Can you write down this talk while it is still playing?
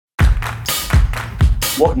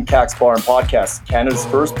Welcome to Kaks Bar Podcast, Canada's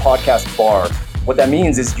first podcast bar. What that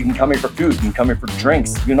means is you can come here for food, you can come here for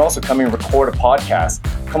drinks, you can also come here and record a podcast.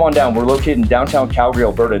 Come on down, we're located in downtown Calgary,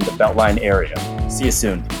 Alberta, in the Beltline area. See you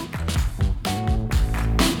soon.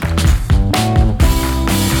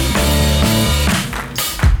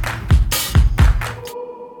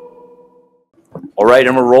 All right,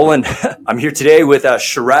 and we're rolling. I'm here today with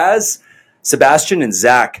Shiraz, Sebastian, and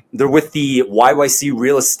Zach. They're with the YYC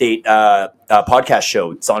Real Estate podcast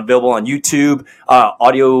show. It's available on YouTube.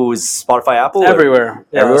 Audio is Spotify, Apple? Everywhere.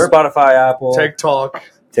 Everywhere? Spotify, Apple. TikTok,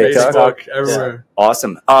 TikTok? Facebook, everywhere. Yeah.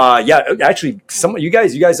 Awesome. Actually, some you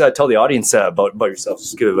guys tell the audience about yourselves.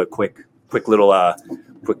 Just give a quick little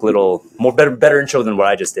better intro than what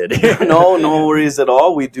I just did. No worries at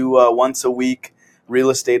all. We do once a week real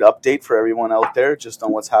estate update for everyone out there, just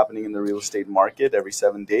on what's happening in the real estate market every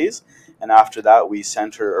 7 days. And after that, we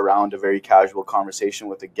center around a very casual conversation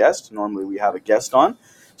with a guest. Normally we have a guest on.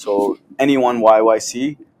 So anyone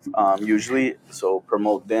YYC, usually. So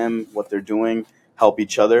promote them, what they're doing, help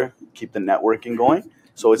each other, keep the networking going.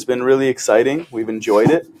 So it's been really exciting. We've enjoyed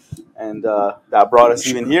it. And that brought us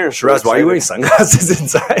even here. Shiraz, why are you wearing sunglasses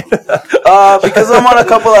inside? Because I'm on a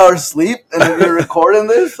couple hours sleep, and if you're recording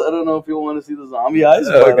this, I don't know if you want to see the zombie eyes,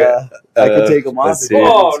 but I could take them off.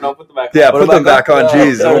 Oh, no, put them back on. Yeah, put them back on.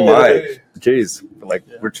 Jeez, oh my. Okay. Jeez,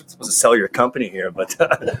 we're supposed to sell your company here, but...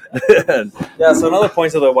 Yeah, so another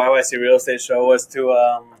point of the YYC Real Estate Show was to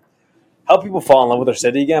help people fall in love with their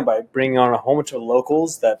city again by bringing on a whole bunch of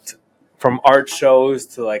locals that, from art shows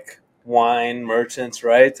to like wine merchants,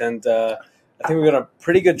 right? And I think we've done a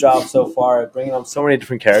pretty good job so far at bringing on so many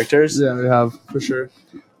different characters. Yeah, we have, for sure.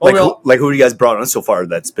 Who do you guys brought on so far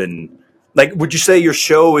that's been... Like, would you say your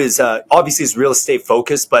show is... obviously, it's real estate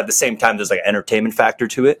focused, but at the same time, there's like an entertainment factor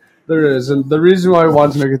to it? There is. And the reason why I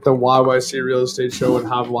wanted to make it the YYC Real Estate Show and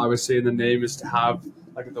have YYC in the name is to have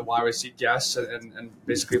like the YYC guests and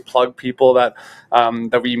basically plug people that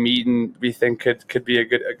that we meet and we think could be a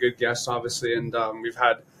good guest, obviously. And we've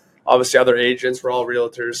had... obviously, other agents. We're all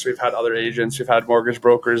realtors. So we've had other agents. We've had mortgage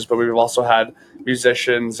brokers, but we've also had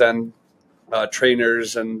musicians and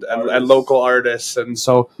trainers and local artists. And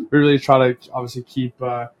so we really try to obviously keep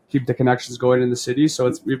the connections going in the city.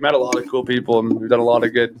 So we've met a lot of cool people, and we've done a lot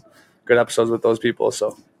of good episodes with those people.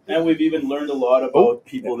 So. And we've even learned a lot about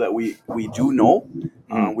people that we do know.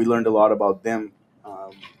 We learned a lot about them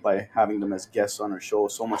by having them as guests on our show.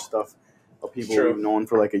 So much stuff. People we've known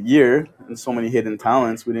for like a year, and so many hidden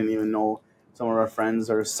talents we didn't even know. Some of our friends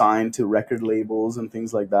are signed to record labels and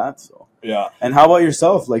things like that. So Yeah. And how about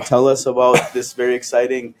yourself? Like, tell us about this very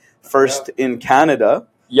exciting first in Canada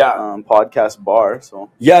podcast bar. So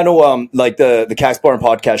like the Kaks Bar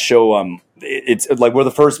Podcast show. It's like we're the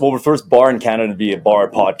first bar in Canada to be a bar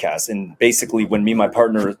podcast. And basically, when me and my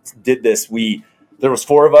partner did this, there was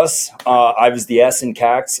four of us. I was the S in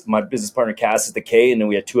Kaks. My business partner Cass is the K, and then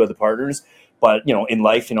we had two other partners. But in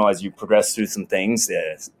life, as you progress through some things,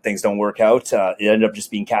 things don't work out. It ended up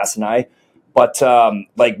just being Cass and I. But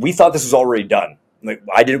we thought this was already done. Like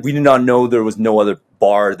we did not know there was no other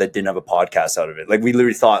bar that didn't have a podcast out of it. Like we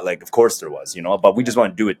literally thought, of course there was, But we just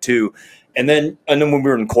want to do it too. And then when we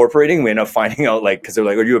were incorporating, we ended up finding out because they're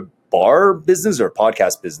like, "Are you a bar business or a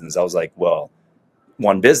podcast business?" I was like, "Well,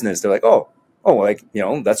 one business." They're like, "Oh,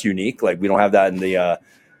 that's unique. Like we don't have that in the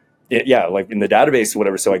in the database or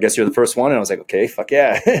whatever. So I guess you're the first one." And I was like, "Okay, fuck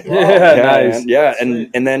yeah." Nice.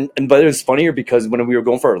 But it was funnier because when we were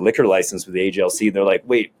going for our liquor license with the AGLC, they're like,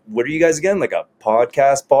 "Wait, what are you guys again? Like a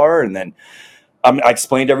podcast bar?" And then I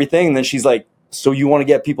explained everything, and then she's like, "So you want to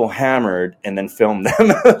get people hammered and then film them?"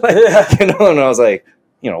 And I was like,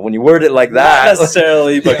 when you word it like that, not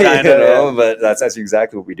necessarily, but kind of. But that's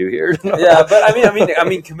exactly what we do here. Yeah, but I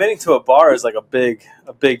mean, committing to a bar is like a big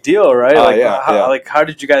deal, right? How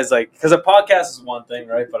did you guys because a podcast is one thing,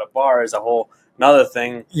 right? But a bar is a whole another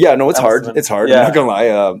thing. Yeah, no, it's hard. It's hard. Yeah. I'm not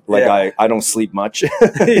gonna lie. I don't sleep much.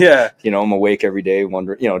 Yeah. I'm awake every day,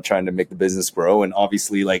 wondering, trying to make the business grow. And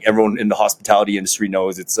obviously, everyone in the hospitality industry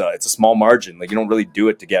knows it's a small margin. You don't really do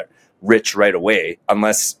it to get rich right away,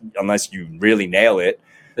 unless you really nail it.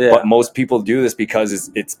 Yeah. But most people do this because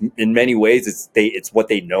it's in many ways it's what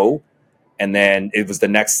they know, and then it was the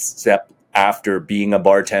next step after being a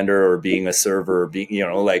bartender or being a server or being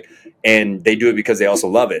and they do it because they also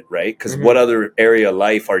love it, right? Because what other area of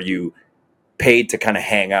life are you paid to kind of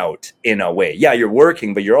hang out in a way? Yeah, you're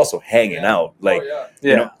working, but you're also hanging out.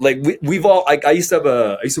 We've all I used to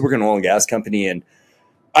work in an oil and gas company, and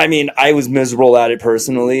I mean, I was miserable at it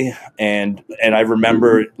personally, and I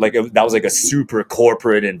remember that was a super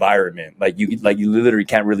corporate environment. You literally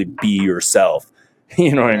can't really be yourself.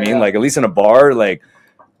 You know what I mean? At least in a bar,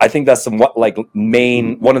 I think that's somewhat like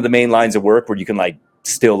one of the main lines of work where you can like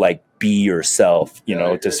still like be yourself, you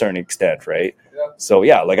know, to a certain extent, right? Yeah. So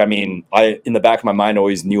yeah, like I mean, I in the back of my mind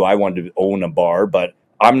always knew I wanted to own a bar, but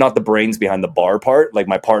I'm not the brains behind the bar part. Like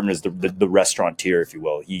my partner is the restaurateur, if you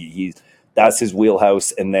will. He's that's his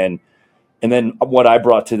wheelhouse, and then what I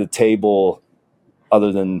brought to the table,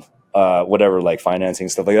 other than whatever like financing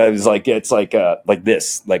stuff like that, it was like it's like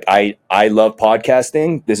this. Like I love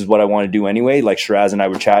podcasting. This is what I want to do anyway. Like Shiraz and I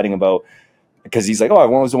were chatting about, because he's like, oh, I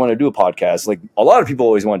always want to do a podcast. Like a lot of people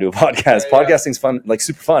always want to do a podcast. Podcasting's fun, like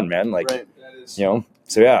super fun, man. Like you know.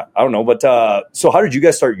 So yeah, I don't know, but so how did you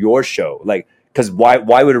guys start your show? Like, because why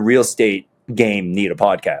would a real estate game need a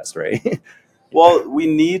podcast, right? Well, we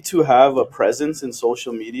need to have a presence in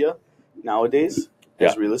social media nowadays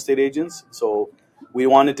as real estate agents. So we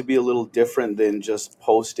wanted to be a little different than just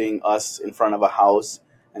posting us in front of a house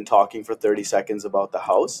and talking for 30 seconds about the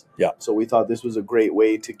house. Yeah. So we thought this was a great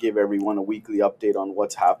way to give everyone a weekly update on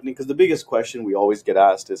what's happening. Because the biggest question we always get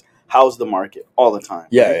asked is, how's the market? All the time.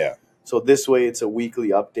 Yeah, right? yeah. So this way, it's a weekly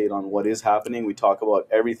update on what is happening. We talk about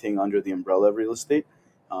everything under the umbrella of real estate,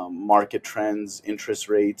 market trends, interest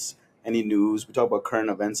rates, any news. We talk about current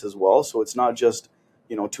events as well. So it's not just,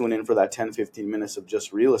 tune in for that 10, 15 minutes of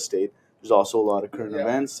just real estate. There's also a lot of current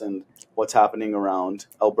events and what's happening around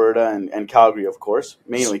Alberta and Calgary, of course,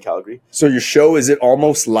 mainly Calgary. So your show, is it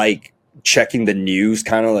almost like checking the news,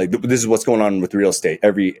 kind of like this is what's going on with real estate?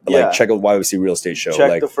 Like check out YOC Real Estate Show. Check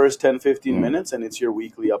like, the first 10, 15 minutes and it's your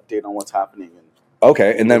weekly update on what's happening.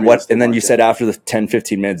 Okay, and then what? And then market. you said after the 10,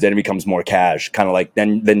 15 minutes, then it becomes more cash, kind of like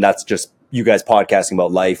then that's just you guys podcasting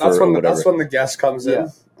about life or whatever. That's when the guest comes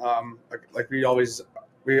in. Like we always.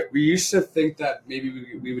 We used to think that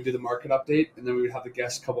maybe we would do the market update and then we would have the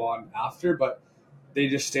guests come on after, but they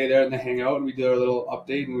just stay there and they hang out and we do our little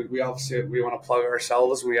update, and we obviously want to plug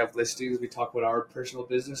ourselves. We have listings. We talk about our personal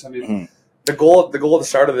business. I mean, the goal at the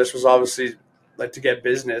start of this was obviously like to get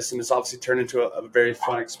business, and it's obviously turned into a very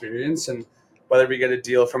fun experience. And whether we get a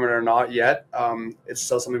deal from it or not yet, it's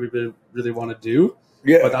still something we really want to do.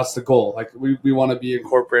 Yeah. But that's the goal. Like we want to be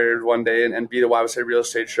incorporated one day and be the YOC Real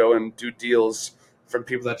Estate Show and do deals from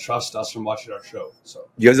people that trust us from watching our show. So,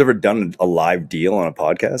 you guys ever done a live deal on a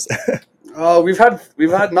podcast? We've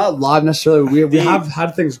had not live necessarily. We have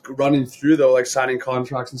had things running through though, like signing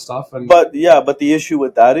contracts and stuff. But the issue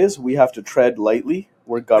with that is we have to tread lightly.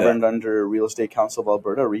 We're governed under Real Estate Council of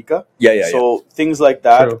Alberta, RECA. So things like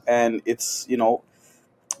that, true. And it's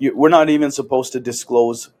we're not even supposed to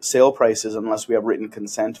disclose sale prices unless we have written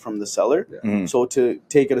consent from the seller. So to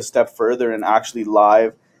take it a step further and actually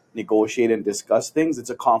live negotiate and discuss things, it's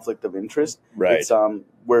a conflict of interest. Right. It's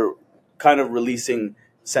we're kind of releasing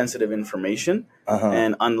sensitive information,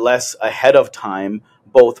 and unless ahead of time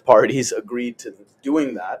both parties agreed to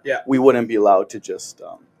doing that, we wouldn't be allowed to just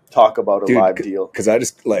talk about a live deal. Because I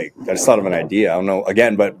just thought of an idea. I don't know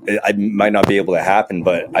again, but it might not be able to happen.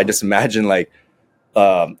 But I just imagine like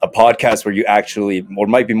a podcast where you actually, or it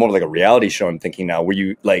might be more like a reality show. I'm thinking now, where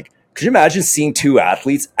you like. Could you imagine seeing two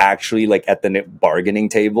athletes actually like at the bargaining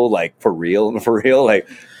table, like for real, like,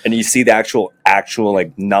 and you see the actual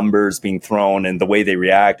like numbers being thrown and the way they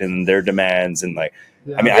react and their demands and like,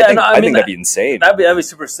 I mean, I think that'd be insane. That'd be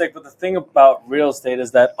super sick. But the thing about real estate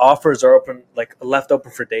is that offers are left open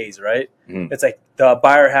for days, right? It's like the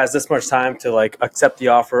buyer has this much time to like accept the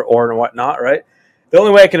offer or whatnot, right? The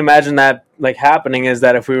only way I can imagine that like happening is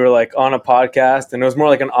that if we were like on a podcast and it was more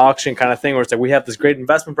like an auction kind of thing where it's like we have this great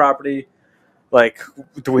investment property, like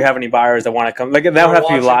do we have any buyers that want to come? Like that would have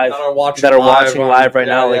to be live that are watching live right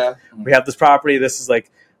now. Like we have this property, this is like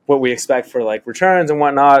what we expect for like returns and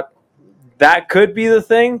whatnot. That could be the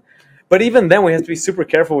thing, but even then we have to be super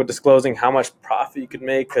careful with disclosing how much profit you could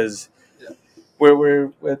make because we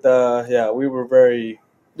were very.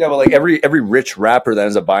 Yeah, but like every rich rapper that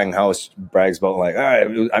ends up buying a house brags about like, all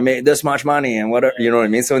right, I made this much money and whatever, you know what I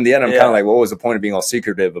mean? So in the end, I'm kind of like, what was the point of being all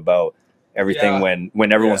secretive about everything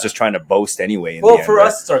when everyone's just trying to boast anyway? Well, for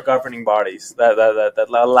us, it's our governing bodies that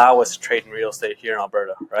allow us to trade in real estate here in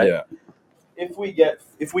Alberta, right? Yeah. If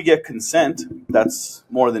we get consent, that's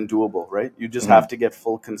more than doable, right? You just have to get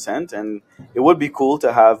full consent, and it would be cool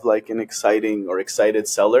to have like an excited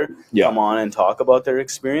seller come on and talk about their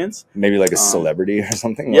experience. Maybe like a celebrity or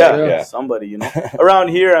something. Somebody, around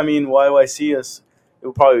here. I mean, YYC is it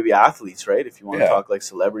would probably be athletes, right? If you want to talk like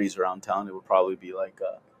celebrities around town, it would probably be like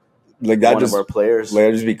that. One of our players. Like,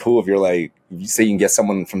 it'd just be cool if you're like, say you can get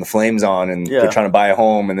someone from the Flames on, and they're trying to buy a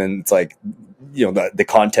home, and then it's like. The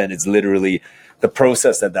content is literally the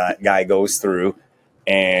process that guy goes through,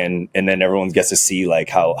 and then everyone gets to see like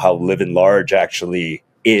how Live and Large actually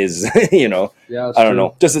is. Yeah, I don't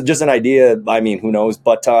know. Just an idea. I mean, who knows?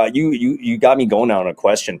 But you got me going on a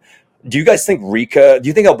question. Do you guys think do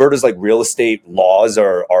you think Alberta's like real estate laws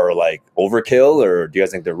are like overkill, or do you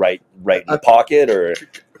guys think they're right in the pocket, or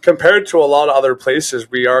compared to a lot of other places,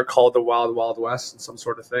 we are called the Wild Wild West in some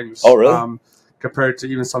sort of things. Oh, really? Compared to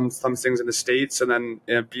even some things in the States, and then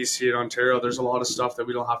in BC and Ontario, there's a lot of stuff that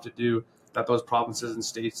we don't have to do that those provinces and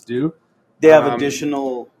states do. They have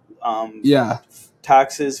additional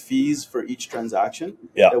taxes, fees for each transaction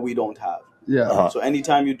that we don't have. Yeah. So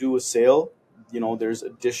anytime you do a sale, there's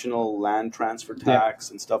additional land transfer tax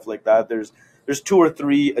and stuff like that. There's 2 or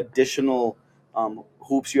 3 additional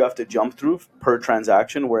hoops you have to jump through per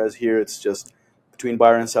transaction, whereas here it's just between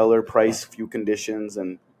buyer and seller, price, few conditions,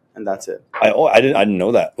 and that's it. I didn't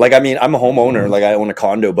know that. Like, I mean, I'm a homeowner, like I own a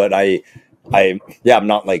condo, but I'm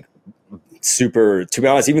not like super, to be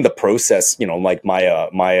honest. Even the process, like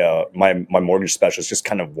my mortgage specialist just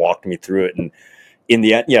kind of walked me through it, and in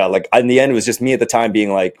the end, it was just me at the time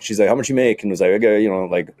being like, she's like, how much you make? And it was like, okay,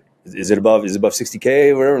 like, is it above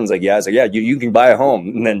 60K or whatever? And I was like, yeah. I was like, yeah, you can buy a home.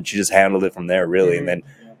 And then she just handled it from there, really. And then,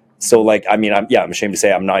 so like, I mean, I'm ashamed to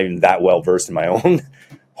say I'm not even that well versed in my own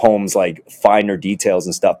homes, like finer details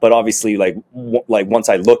and stuff. But obviously, like once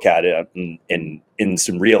I look at it in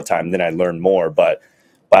some real time, then I learn more. But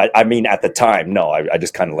I mean, at the time, no, I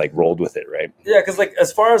just kind of like rolled with it, right? Yeah, because like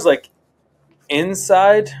as far as like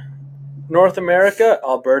inside North America,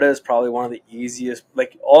 Alberta is probably one of the easiest.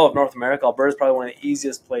 Like all of North America, Alberta is probably one of the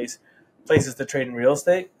easiest places to trade in real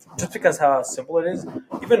estate, just because how simple it is.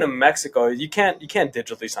 Even in Mexico, you can't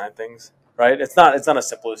digitally sign things, right? It's not as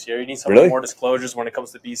simple as here. You need some more disclosures when it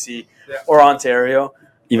comes to BC or Ontario.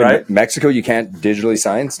 Even right? Mexico, you can't digitally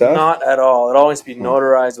sign stuff? Not at all. It always be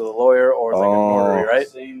notarized with a lawyer or like a notary, right?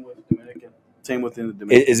 Same with Dominican. Same within the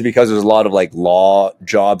Dominican. Is it because there's a lot of like law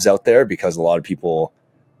jobs out there? Because a lot of people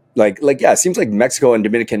like it seems like Mexico and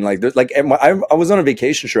Dominican, like there's like I was on a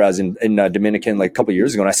vacation in Dominican like a couple of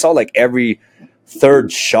years ago, and I saw like every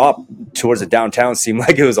third shop towards the downtown seemed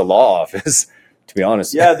like it was a law office. To be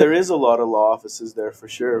honest, yeah, there is a lot of law offices there for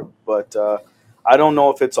sure, but I don't know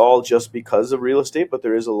if it's all just because of real estate, but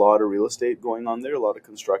there is a lot of real estate going on there, a lot of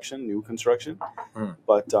construction, new construction.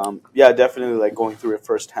 But definitely like going through it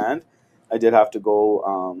firsthand. I did have to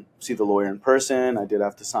go see the lawyer in person. I did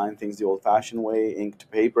have to sign things the old-fashioned way, ink to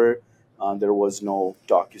paper. There was no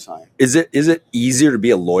DocuSign. Is it easier to be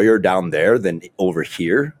a lawyer down there than over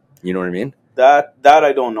here? You know what I mean? That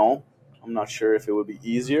I don't know. I'm not sure if it would be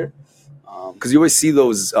easier. Because you always see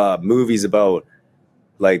those movies about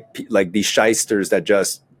like these shysters that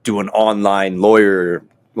just do an online lawyer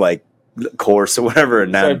like course or whatever,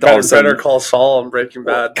 and then all of a sudden, Better Call Saul and Breaking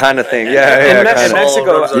Bad kind of thing. In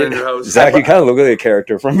Mexico, Zach, you kind of look like a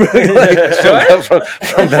character from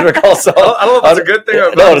Better Call Saul. I don't know if that's a good thing or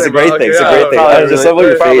a bad no, it's a great thing. It's a great thing. Just some of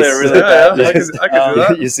your face. I can do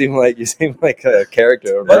that. You seem like a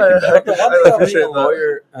character. But the one thing about being a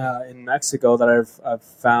lawyer in Mexico that I've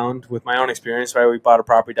found with my own experience, right? We bought a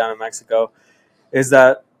property down in Mexico, is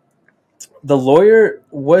that the lawyer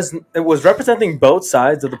was representing both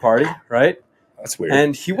sides of the party, right? That's weird.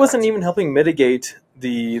 And he wasn't even helping mitigate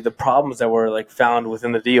the problems that were like found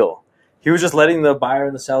within the deal. He was just letting the buyer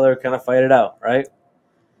and the seller kind of fight it out, right?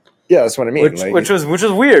 Yeah, that's what I mean. Which was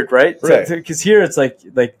weird, right? Because here it's like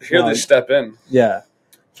here they step in. Yeah.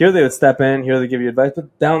 Here they would step in. Here they give you advice.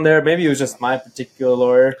 But down there, maybe it was just my particular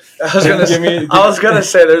lawyer. I was gonna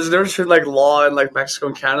say there's a difference between like law in like Mexico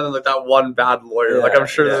and Canada and like that one bad lawyer. Yeah, like I'm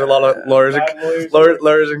sure there's a lot of lawyers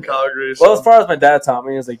in Calgary. So. Well, as far as my dad taught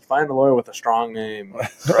me, is like find a lawyer with a strong name,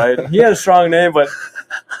 right? And he had a strong name, but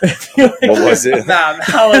what was it?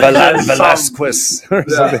 Velasquez or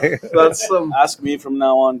something. That's some. Ask me from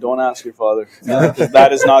now on. Don't ask your father.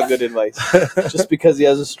 That is not good advice. Just because he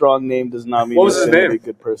has a strong name does not mean he's going to be a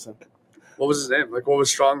good person. What was his name? Like, what was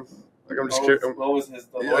strong? Like, I'm just curious. What was the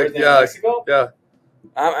lawyer's name in Mexico? Yeah.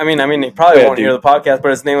 I mean, he probably won't hear the podcast,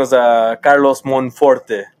 but his name was Carlos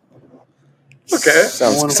Monforte. Okay.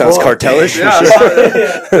 Sounds cartelish. Yeah,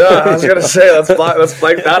 I was gonna say let's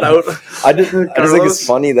blank that out. I just think it's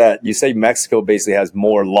funny that you say Mexico basically has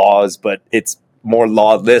more laws, but it's more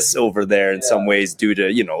lawless over there in some ways due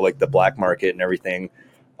to like the black market and everything.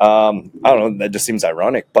 I don't know. That just seems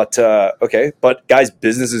ironic, but okay. But guys,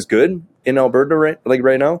 business is good in Alberta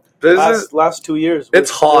right now. Last 2 years, it's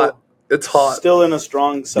hot. It's hot. Still in a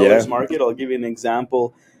strong seller's market. I'll give you an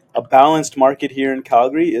example. A balanced market here in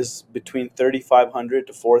Calgary is between 3,500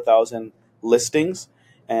 to 4,000 listings,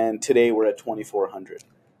 and today we're at 2,400.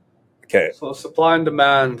 Okay. So supply and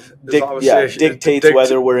demand dictates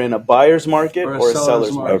whether we're in a buyer's market or a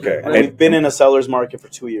seller's market. Okay. And we've been in a seller's market for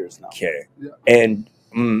 2 years now. Okay. Yeah. And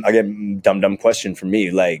again, dumb question for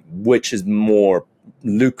me. Like, which is more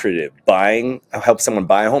lucrative, help someone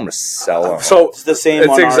buy a home or sell a home? So It's the same.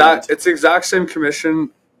 It's exact same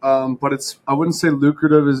commission, but I wouldn't say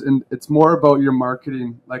lucrative it's more about your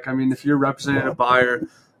marketing. Like, I mean, if you're representing a buyer,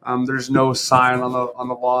 there's no sign on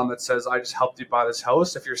the lawn that says I just helped you buy this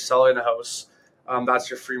house. If you're selling a house, that's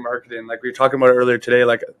your free marketing. Like we were talking about earlier today,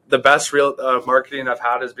 like the best real marketing I've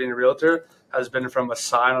had as being a realtor has been from a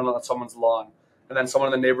sign on someone's lawn. And then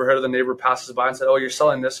someone in the neighborhood or the neighbor passes by and said, "Oh, you're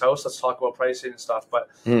selling this house. Let's talk about pricing and stuff." But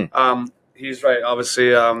he's right.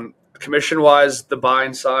 Obviously, commission-wise, the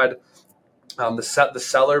buying side, the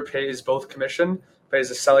seller pays both commission, pays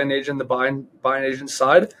the selling agent, the buying agent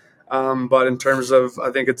side. But in terms of,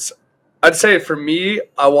 I'd say for me,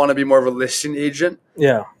 I want to be more of a listing agent.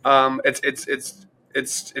 Yeah.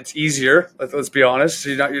 It's easier. Let's be honest.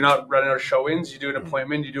 You're not running our showings. You do an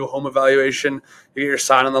appointment. You do a home evaluation. You get your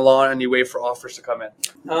sign on the lawn, and you wait for offers to come in.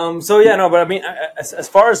 But I mean, as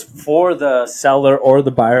far as for the seller or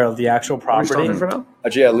the buyer of the actual property, For now?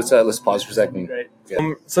 Yeah, let's pause for a second. Great.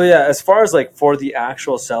 Yeah. As far as like for the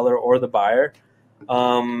actual seller or the buyer,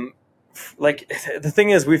 like the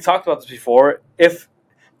thing is, we've talked about this before. If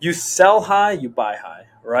you sell high, you buy high,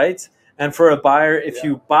 right? And for a buyer, if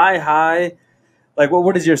you buy high, like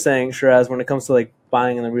what is your saying, Shiraz, when it comes to like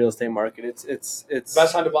buying in the real estate market? It's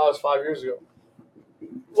Best time to buy was 5 years ago.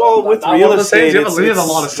 Well, with real estate, it's a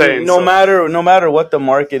lot of sayings. No matter what the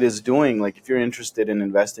market is doing, like if you're interested in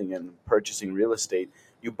investing in purchasing real estate,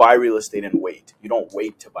 you buy real estate and wait. You don't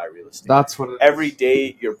wait to buy real estate. That's what Every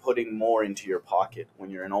day you're putting more into your pocket when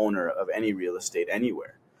you're an owner of any real estate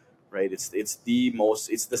anywhere, right? It's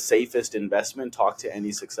the safest investment. Talk to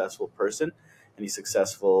any successful person, any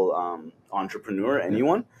successful entrepreneur,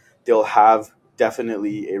 anyone. They'll have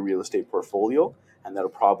definitely a real estate portfolio, and that'll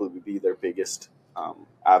probably be their biggest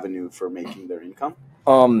avenue for making their income.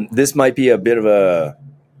 This might be a bit of a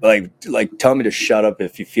like tell me to shut up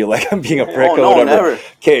if you feel like I'm being a prick or no, whatever. Never.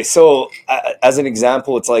 Okay, so as an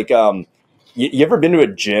example, it's like you ever been to a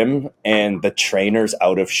gym and the trainer's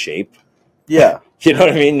out of shape? Yeah. You know what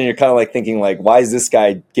I mean? And you're kind of like thinking like, why is this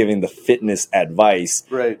guy giving the fitness advice?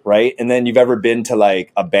 Right. And then you've ever been to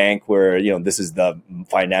like a bank where, this is the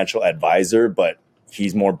financial advisor, but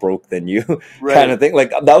he's more broke than you kind of thing.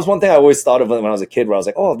 Like that was one thing I always thought of when I was a kid, where I was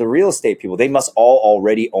like, oh, the real estate people, they must all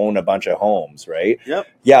already own a bunch of homes, right? Yep.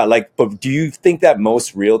 Yeah. Like, but do you think that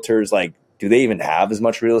most realtors, like, do they even have as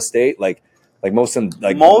much real estate? Like most of them,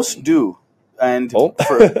 like most do. And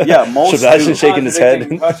most Sebastian shaking his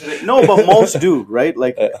head. No, but most do, right?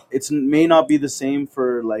 Like it may not be the same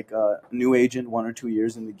for like a new agent 1 or 2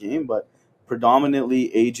 years in the game, but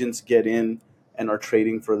predominantly agents get in and are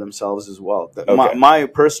trading for themselves as well. My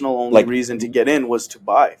personal only reason to get in was to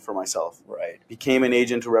buy for myself. Right. Became an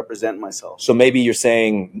agent to represent myself. So maybe you're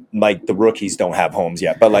saying like the rookies don't have homes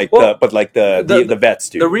yet, but the vets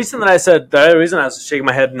do. The reason I was shaking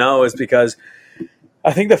my head no is because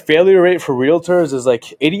I think the failure rate for realtors is like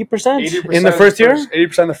 80% in the first year.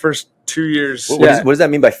 80% the first 2 years. What does that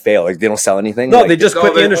mean by fail? Like they don't sell anything? No, they just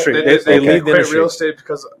quit the industry. They leave the industry. Real estate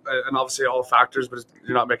because, and obviously all factors, but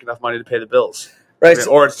you're not making enough money to pay the bills. Right.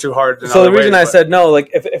 Or it's too hard. So the reason I said no, like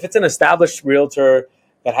if it's an established realtor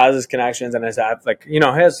that has his connections and has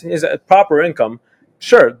a proper income,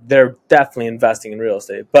 sure, they're definitely investing in real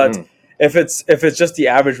estate. But if it's just the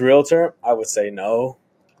average realtor, I would say no.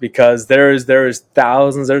 Because there is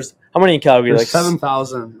thousands. There's how many in Calgary? There's like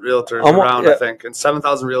 7,000 realtors around, I think, and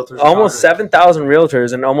 7,000 realtors. Almost 7,000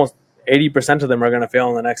 realtors, and almost 80% of them are going to fail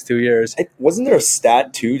in the next 2 years. Wasn't there a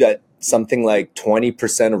stat too that something like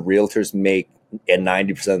 20% of realtors make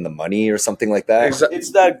 90% of the money or something like that? It's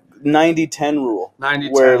that 90-10 rule,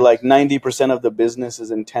 where like 90% of the business is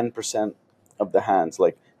in 10% of the hands.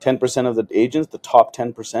 Like 10% of the agents, the top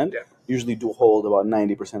 10%, usually do hold about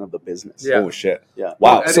 90% of the business. Yeah. Oh shit! Yeah.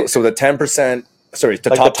 Wow. So the 10%. Sorry, the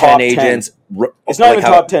like top 10 agents. It's not even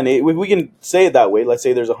top 10. We can say it that way. Let's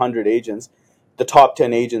say there's 100 agents. The top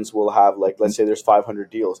 10 agents will have like, let's say there's 500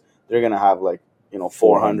 deals. They're gonna have like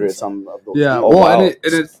 400 some of those. Yeah. Deals. Well, and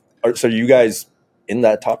it is. So you guys in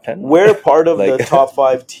that top 10? We're part of the top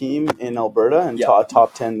 5 team in Alberta and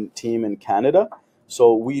top 10 team in Canada.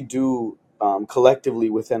 So we do collectively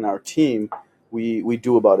within our team, we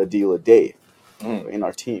do about a deal a day in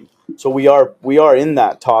our team. So we are in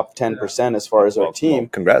that top 10% as far as our team. Well,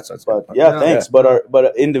 congrats. That's but thanks. Yeah.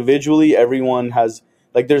 But individually, everyone has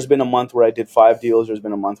like. There's been a month where I did 5 deals. There's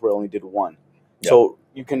been a month where I only did 1. Yeah. So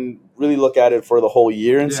you can really look at it for the whole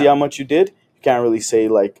year and see how much you did. You can't really say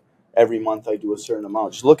like every month I do a certain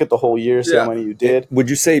amount. Just look at the whole year, see how many you did. Would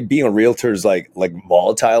you say being a realtor is like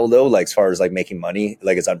volatile though? Like as far as like making money,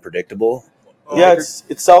 like it's unpredictable? Yeah,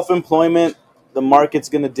 it's self-employment. The market's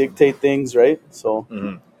gonna dictate things, right? So,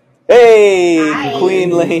 Mhm. hey, Hi.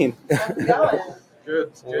 Queen Lane. How's it going?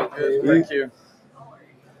 Good. Thank you.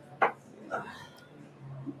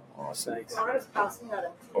 Awesome.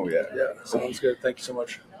 Oh, Yeah. Yeah, sounds good. Thank you so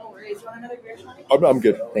much. No worries. You want another beer, Shawnee? I'm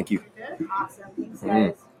good. Thank you. Good. Awesome. Thanks, Mm.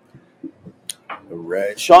 guys. All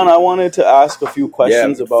right. Sean, I wanted to ask a few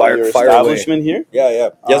questions Yeah, about your fire away. establishment here. Yeah.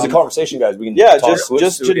 It's a Um, conversation, guys. We can Yeah, talk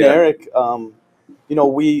just to it, yeah. generic.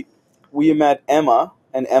 We met Emma,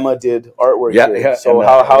 and Emma did artwork Yeah, here. yeah, So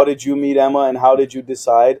Emma. how did you meet Emma, and how did you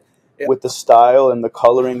decide Yeah. with the style and the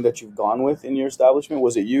coloring that you've gone with in your establishment?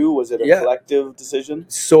 Was it you? Was it a Yeah. collective decision?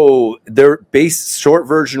 So their base short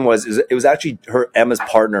version it was actually Emma's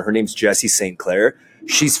partner. Her name's Jessie St. Clair.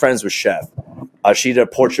 She's friends with Chef. She did a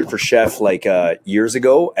portrait for Chef years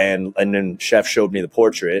ago, and then Chef showed me the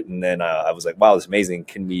portrait, and then I was like, "Wow, this is amazing!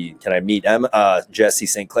 Can I meet Emma, Jessie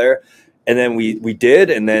St. Clair?" And then we did,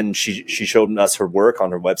 and then she showed us her work on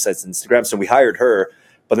her websites and Instagram. So we hired her,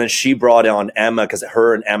 but then she brought on Emma because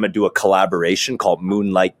her and Emma do a collaboration called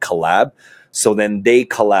Moonlight Collab. So then they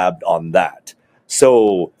collabed on that.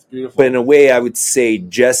 So, but in a way, I would say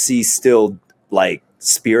Jessie still like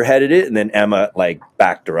spearheaded it, and then Emma like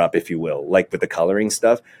backed her up, if you will, like with the coloring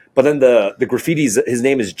stuff. But then the graffiti's, his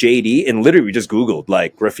name is JD, and literally we just Googled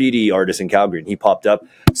like graffiti artist in Calgary, and he popped up.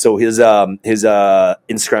 So his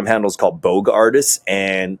Instagram handle is called Bogue Artist,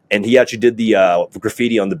 and he actually did the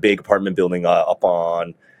graffiti on the big apartment building up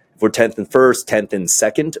on. We're 10th and 1st, 10th and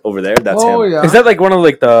 2nd over there. That's him. Yeah. Is that like one of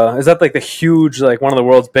the huge, like one of the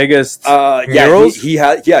world's biggest murals? He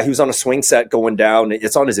was on a swing set going down.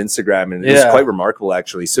 It's on his Instagram, and it was quite remarkable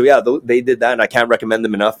actually. So yeah, they did that, and I can't recommend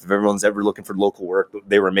them enough. If everyone's ever looking for local work,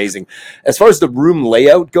 they were amazing. As far as the room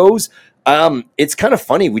layout goes, it's kind of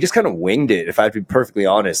funny. We just kind of winged it, if I have to be perfectly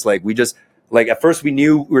honest. Like we just at first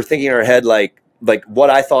we were thinking in our head like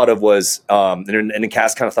what I thought of was and the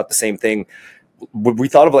cast kind of thought the same thing. We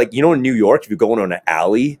thought of in New York, if you go in an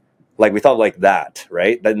alley, we thought like that,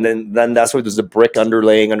 right? And then that's why there's a brick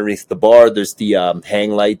underlaying underneath the bar. There's the hang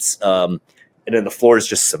lights, and then the floor is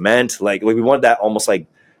just cement. Like we want that almost like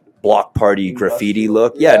block party graffiti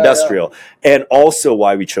look. Yeah, industrial. Yeah. And also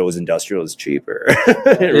why we chose industrial is cheaper.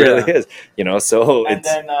 It really is. So And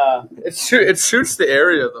then It suits the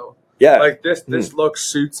area though. yeah. Like this look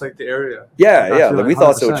suits like the area. Yeah. Like, we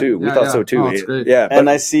thought so 100%. too. We Yeah, thought yeah. so too. Oh, it's great. Yeah. and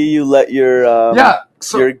I see you let your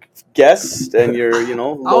your guests and your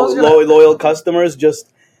loyal customers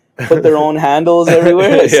just put their own handles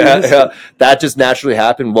everywhere. Yeah. That just naturally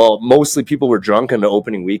happened. Well, mostly people were drunk on the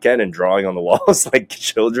opening weekend and drawing on the walls like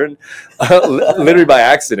children, literally by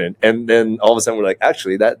accident. And then all of a sudden we're like,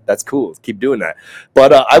 actually, that's cool. Keep doing that.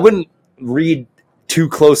 But I wouldn't read too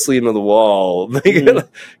closely into the wall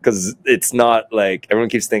because it's not like everyone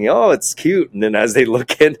keeps thinking, oh, it's cute, and then as they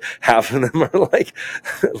look in, half of them are like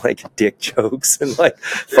dick jokes and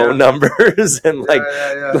phone numbers and like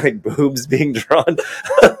boobs being drawn.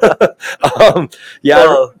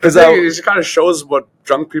 Because it just kind of shows what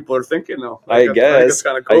drunk people are thinking though. I guess it's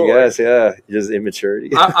kind of cool. just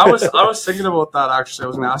immaturity. I was thinking about that actually. I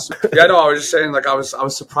was gonna ask you. Yeah, no, I was just saying I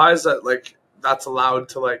was surprised that that's allowed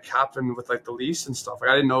to happen with the lease and stuff.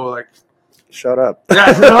 I didn't know Shut up. Yeah,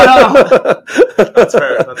 no. That's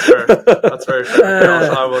fair. That's very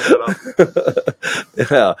fair. I will shut up.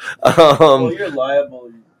 Yeah. Well, you're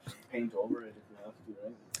liable. You paint over it if you have to,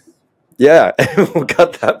 right? Yeah, we'll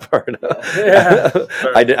cut that part out. Yeah.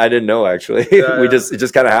 I didn't know actually. Yeah, It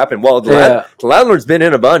just kind of happened. Well, the landlord's been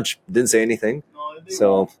in a bunch. Didn't say anything. No, they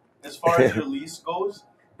So, won't. As far as your lease goes,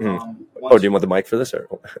 do once you want the mic for this or?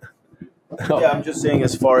 yeah, I'm just saying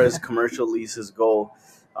as far as commercial leases go,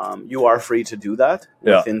 you are free to do that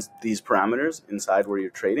within these parameters inside where you're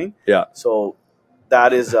trading. Yeah. So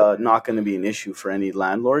that is not going to be an issue for any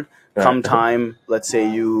landlord. Come time, let's say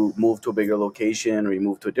you move to a bigger location or you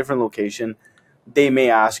move to a different location, they may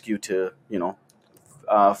ask you to,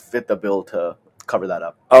 fit the bill to cover that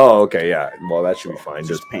up. Oh, okay, yeah. Well, that should be fine.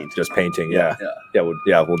 Just paint. Just painting. Yeah.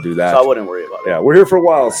 We'll do that. So I wouldn't worry about it. Yeah, we're here for a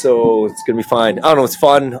while, so it's gonna be fine. I don't know, it's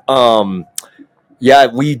fun.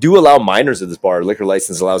 We do allow minors at this bar. Liquor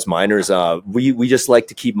license allows minors. We just like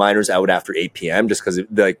to keep minors out after 8 p.m. just because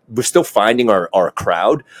we're still finding our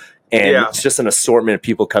crowd, and it's just an assortment of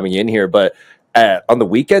people coming in here. But on the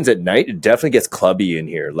weekends at night, it definitely gets clubby in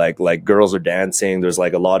here. Like girls are dancing. There's a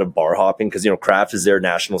lot of bar hopping because Craft is there,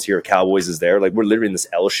 Nationals here, Cowboys is there. We're literally in this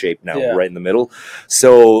L shape now, right in the middle.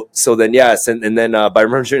 So then and then but I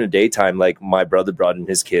remember during the daytime, my brother brought in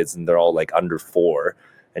his kids and they're all under 4.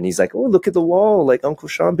 And he's like, oh, look at the wall. Like, Uncle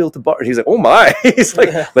Sean built a bar. And he's like, oh, my. He's like,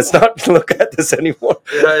 let's not look at this anymore.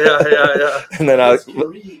 Yeah. And then I was,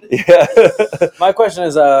 My question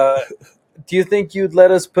is, do you think you'd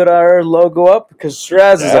let us put our logo up? Because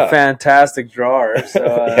Shiraz is a fantastic drawer. So,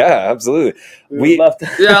 yeah, absolutely. We would love to.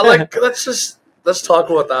 Yeah, like, let's talk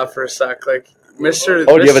about that for a sec. Like, Mr.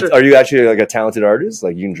 Oh, are you actually like a talented artist?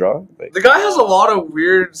 Like, you can draw? Like, the guy has a lot of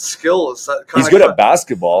weird skills. He's good at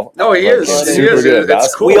basketball. No, he is. He's He super is. good at It's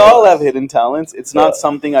basketball. cool. We all have hidden talents. It's not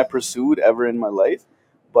something I pursued ever in my life,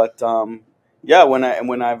 but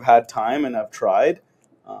when I've had time and I've tried,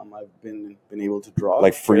 I've been able to draw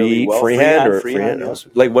like fairly well. freehand. Yeah.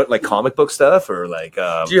 Like what, like comic book stuff or like? Do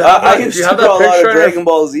you have I that? used Do you to have draw that a lot picture? of Dragon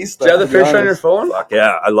Ball Z stuff. Do you have the to be picture on your honest. phone? Fuck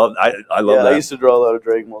yeah, I love Yeah, that. I used to draw a lot of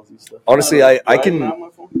Dragon Ball Z stuff. Honestly, I Do have can my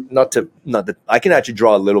phone? not that I can actually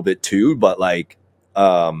draw a little bit too, but like,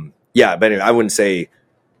 yeah. But anyway, I wouldn't say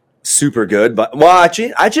super good, but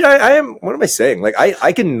actually, I am. What am I saying? Like,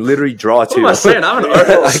 I can literally draw too. What am I saying? I'm an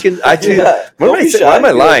I artist. can actually. Yeah. What am Don't I be saying? shy, Why am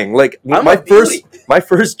I be like, lying? Like I'm my a beauty. my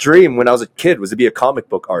first dream when I was a kid was to be a comic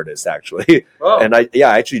book artist, actually. Oh. And I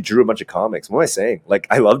actually drew a bunch of comics. What am I saying? Like,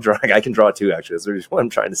 I love drawing. I can draw too, actually. That's really what I'm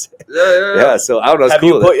trying to say. Yeah. So I don't know. It's Have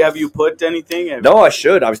cool. have you put anything? No, I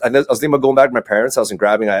should. I was thinking about going back to my parents' house and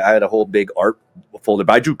grabbing. I had a whole big art folder,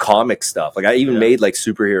 but I drew comic stuff. Like, I even made like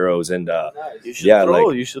superheroes and You should yeah, throw.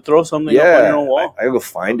 like- You should throw something up on your own wall. I gotta go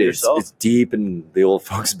find it. Yourself. It's deep in the old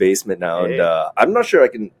folks' basement now, Hey. and I'm not sure I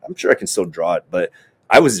can. I'm sure I can still draw it, but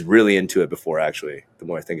I was really into it before. Actually, the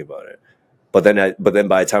more I think about it, but then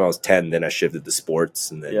by the time I was 10, then I shifted to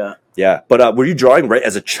sports, and then Yeah. But were you drawing right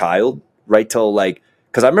as a child, right till like?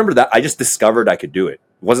 Because I remember that I just discovered I could do it.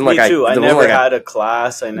 It wasn't Me like too. I it wasn't never like had a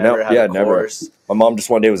class. I never had a course. My mom just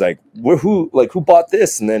one day was like, who bought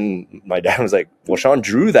this?" And then my dad was like, "Well, Sean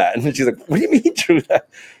drew that." And then she's like, "What do you mean he drew that?"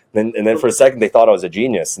 And then for a second they thought I was a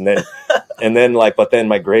genius, and then but then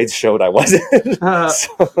my grades showed I wasn't.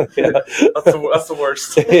 So, yeah. That's the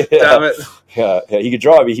worst. Yeah. Damn it. Yeah, he could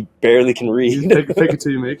draw, but he barely can read. Fake it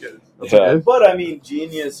till you make it. That's Yeah. okay. But I mean,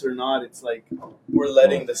 genius or not, it's like we're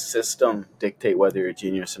letting the system dictate whether you're a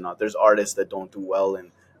genius or not. There's artists that don't do well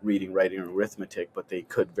in reading, writing, or arithmetic, but they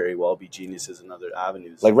could very well be geniuses in other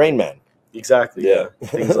avenues. Like Rain Man. Exactly. Yeah.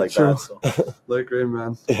 Things like True. that. So. Like Rain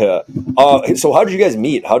Man. Yeah. So how did you guys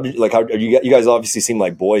meet? How you guys obviously seem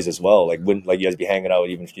like boys as well. Like, wouldn't like you guys be hanging out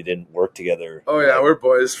even if you didn't work together? Oh yeah, Like, we're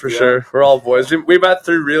boys for Yeah. sure. We're all boys. We met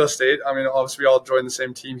through real estate. I mean, obviously we all joined the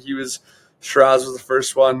same team. Shiraz was the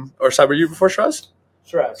first one. Or Seb, were you before Shiraz?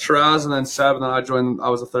 Shiraz and then Seb, and then I joined. I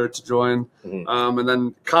was the third to join. Mhm. And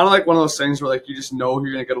then kind of like one of those things where like you just know who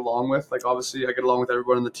you're gonna get along with. Like obviously I get along with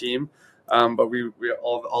everyone on the team. But we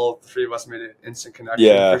all of the three of us made an instant connection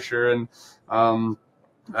Yeah. for sure. And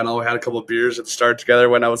I know we had a couple of beers at the start together,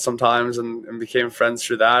 went out sometimes and became friends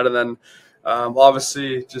through that. And then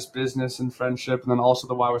obviously just business and friendship, and then also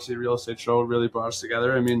the YYC Real Estate Show really brought us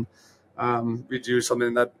together. I mean, we do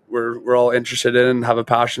something that we're all interested in and have a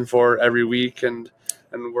passion for every week and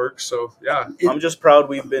work. So yeah, I'm just proud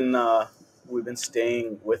we've been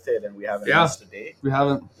staying with it, and we haven't missed a day. we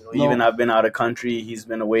haven't. Even I've been out of country. He's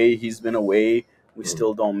been away. We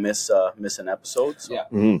still don't miss an episode. So.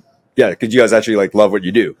 Yeah. Yeah, because you guys actually like love what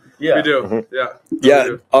you do. Yeah. We do. Mhm. Yeah. Yeah.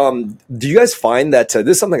 We do. Do you guys find that this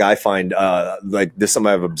is something I find like this is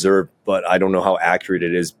something I've observed, but I don't know how accurate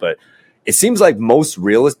it is. But it seems like most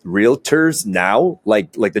realtors now,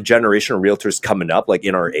 like the generation of realtors coming up, like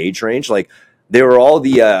in our age range, like they were all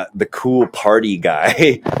the cool party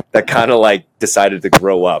guy that kind of like decided to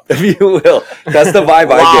grow up, if you will. That's the vibe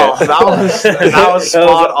I get. that was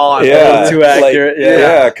spot on. Yeah, Too accurate, Like,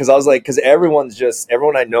 yeah. because I was like, because everyone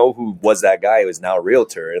I know who was that guy who is now a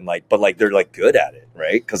realtor, and like, but like they're like good at it,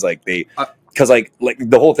 right? Because like because like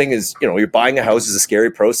the whole thing is, you're buying a house is a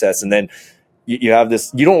scary process, and then you have this.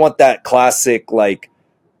 You don't want that classic like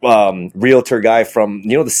realtor guy from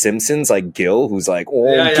The Simpsons, like Gil, who's like,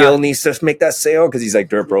 Gil needs to make that sale because he's like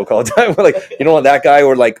dirt broke all the time. Like, you don't want that guy,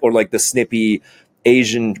 or like the snippy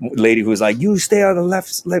Asian lady who's like, you stay on the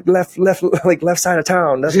left side of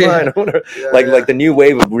town. That's mine. Like the new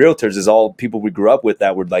wave of realtors is all people we grew up with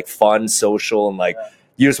that were like fun, social, and like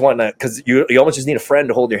you just want to, because you almost just need a friend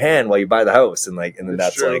to hold your hand while you buy the house, and like, and then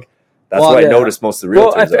that's true. like that's what I noticed most of the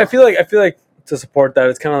realtors. Well, I feel like to support that,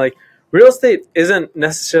 it's kind of like real estate isn't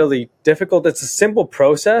necessarily difficult. It's a simple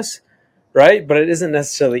process, right? But it isn't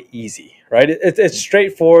necessarily easy, right? It's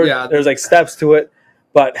straightforward. Yeah. There's like steps to it,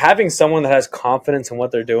 but having someone that has confidence in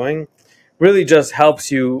what they're doing really just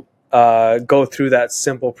helps you go through that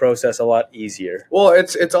simple process a lot easier. Well,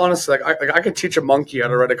 it's honestly like I could teach a monkey how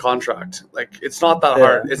to write a contract. Like it's not that Yeah.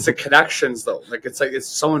 hard. It's the connections though. Like it's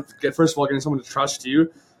someone first of all getting someone to trust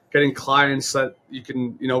you, getting clients that you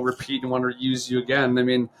can repeat and want to use you again. I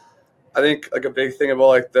mean, I think like a big thing about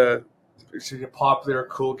like the popular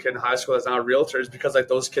cool kid in high school that's not a realtor is because like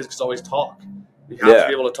those kids can always talk. You have to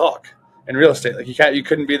be able to talk in real estate. Like you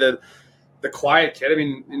couldn't be the quiet kid. I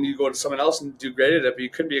mean, and you go to someone else and do great at it, but you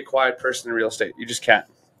couldn't be a quiet person in real estate. You just can't.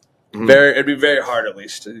 Mhm. It'd be very hard. At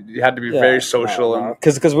least you had to be very social and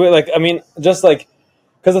because we're like, I mean, just like,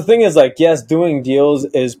 because the thing is like, yes, doing deals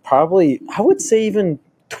is probably, I would say, even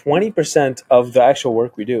 20% of the actual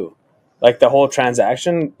work we do. Like the whole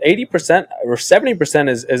transaction, 80% or 70%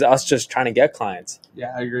 is us just trying to get clients,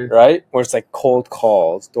 yeah, I agree. right? Where it's like cold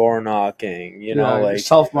calls, door knocking, like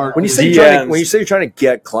self marketing. When you say DMs. when you say you're trying to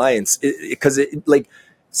get clients, because it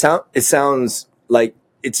sounds like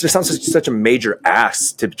it just sounds like such a major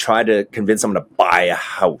ask to try to convince someone to buy a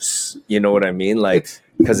house. You know what I mean? Like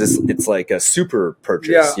because it's like a super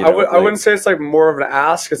purchase. Yeah, I wouldn't say it's like more of an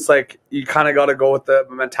ask. It's like you kind of got to go with the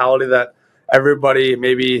mentality that everybody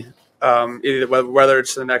maybe either whether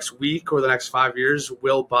it's the next week or the next 5 years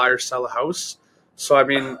will buy or sell a house. So I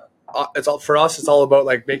mean, it's all for us. It's all about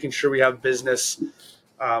like making sure we have business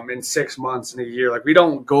in 6 months and a year. Like we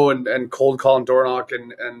don't go and cold call and door knock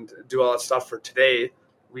and do all that stuff for today.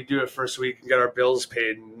 We do it first week and get our bills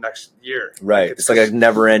paid next year. Right. It's like a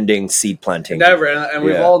never-ending seed planting. Never, and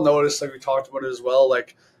we've all noticed, like we talked about it as well.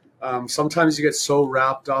 Like sometimes you get so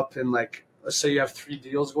wrapped up in like, let's say you have 3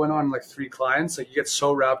 deals going on, like 3 clients. Like you get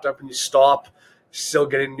so wrapped up and you stop still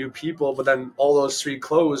getting new people, but then all those 3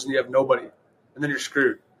 close and you have nobody, and then you're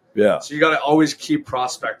screwed. Yeah. So you got to always keep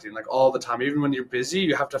prospecting, like all the time. Even when you're busy,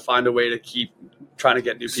 you have to find a way to keep trying to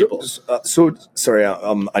get new people. So sorry.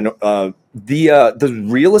 I know the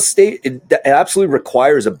real estate it absolutely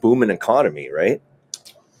requires a booming economy, right?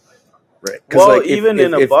 Right. Well, like even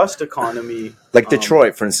in a bust economy, like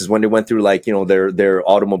Detroit, for instance, when they went through like their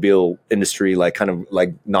automobile industry, like kind of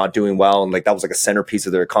like not doing well, and like that was like a centerpiece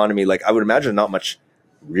of their economy. Like I would imagine not much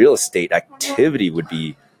real estate activity would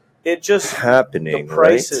be. It just happening. The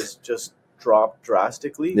prices just dropped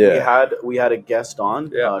drastically. Yeah. We had a guest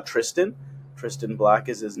on, Tristan. Tristan Black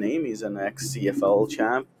is his name. He's an ex CFL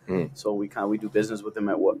champ. So we do business with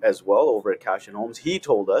him as well over at Cash and Homes. He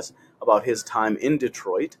told us about his time in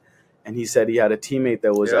Detroit, and he said he had a teammate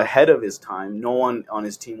that was ahead of his time. No one on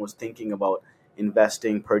his team was thinking about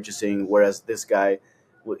investing, purchasing, whereas this guy,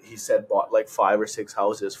 he said, bought like 5 or 6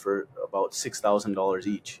 houses for about $6,000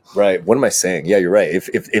 each. Right. What am I saying? Yeah, you're right.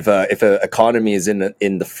 If a economy is in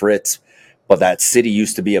the fritz, but that city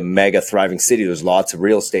used to be a mega thriving city, there's lots of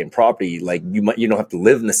real estate and property. Like you don't have to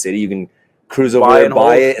live in the city. You can cruise over there,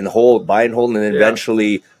 buy it and hold, and then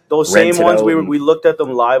eventually those same ones we looked at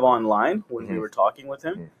them live online when we were talking with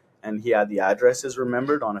him. And he had the addresses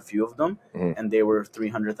remembered on a few of them, and they were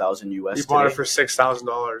 $300,000 US. He bought it for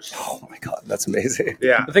 $6,000. Oh my god, that's amazing!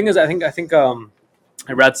 Yeah, the thing is, I think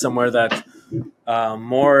I read somewhere that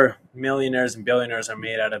more millionaires and billionaires are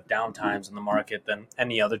made out of downtimes in the market than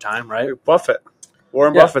any other time, right?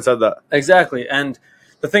 Warren Buffett said that. Exactly, and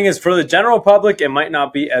the thing is, for the general public, it might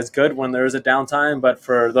not be as good when there is a downtime, but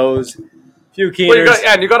for those few keeners,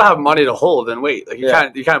 you got to have money to hold and wait. Like you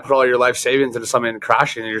can't put all your life savings into something and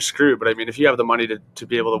crashing and you're screwed. But I mean, if you have the money to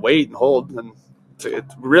be able to wait and hold, then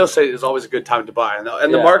real estate is always a good time to buy,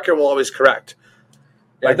 and the market will always correct.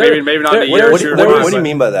 Like maybe not in a year or two. What do you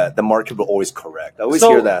mean by that? The market will always correct. I always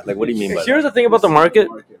hear that. Like, what do you mean by that? Here's the thing about the market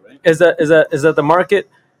is that the market,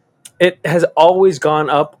 it has always gone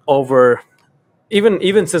up over,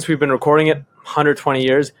 even since we've been recording it 120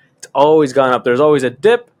 years. It's always gone up. There's always a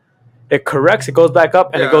dip. It corrects, it goes back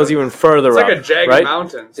up, and it goes even further up. It's like a jagged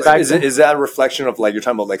mountain. Is that a reflection of like you're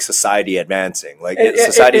talking about like society advancing? Like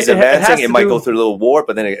society's advancing, it might go through a little war,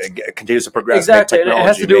 but then it continues to progress. Exactly, and it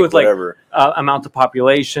has to do with whatever. like amount of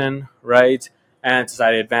population, right, and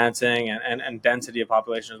society advancing, and density of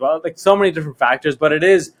population as well. Like so many different factors, but it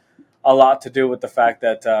is a lot to do with the fact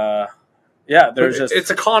that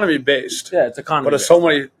it's economy based. Yeah, it's economy. But so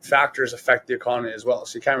many factors affect the economy as well,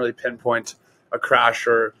 so you can't really pinpoint a crash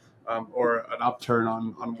or an upturn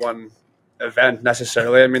on one event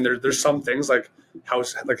necessarily. I mean, there's some things like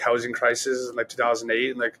housing crisis in like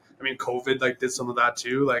 2008, and like I mean, COVID like did some of that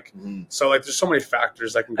too. Like so, like there's so many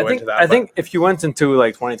factors that can go into that. I think if you went into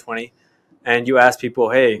like 2020 and you asked people,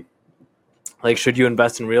 hey, like should you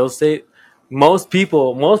invest in real estate? Most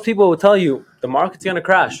people would tell you the market's going to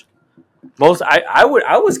crash. I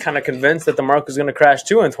was kind of convinced that the market was going to crash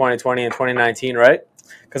too in 2020 and 2019, right?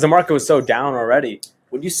 Because the market was so down already.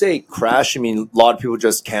 When you say crash, I mean a lot of people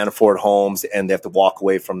just can't afford homes and they have to walk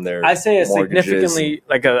away from their. I say a mortgages. significantly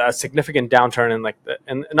like a significant downturn in like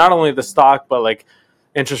and not only the stock but like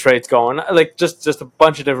interest rates going like just a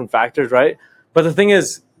bunch of different factors, right? But the thing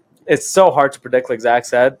is, it's so hard to predict, like Zach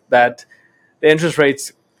said, that the interest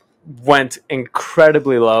rates went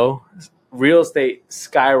incredibly low. Real estate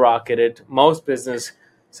skyrocketed. Most businesses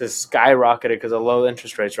skyrocketed because of low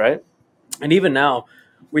interest rates, right? And even now,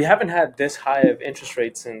 we haven't had this high of interest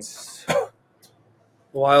rates since.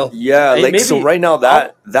 While Yeah, Hey, like maybe- so right now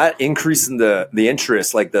that increase in the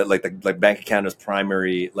interest, like the Bank of Canada's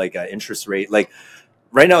primary interest rate, like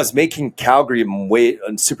right now is making Calgary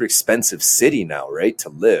a super expensive city now, right, to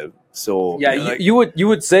live. So Yeah, like, you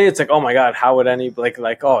would say it's like, oh my god, how would any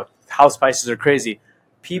like oh, house prices are crazy.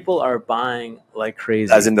 People are buying like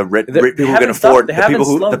crazy. as in the rich They people who can haven't afford stopped- they the people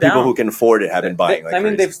haven't slowed the people down. who can afford it have been buying. Like I mean,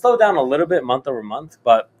 crazy. they've slowed down a little bit month over month,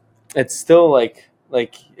 but it's still like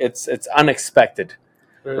it's unexpected,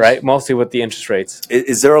 right? Mostly with the interest rates.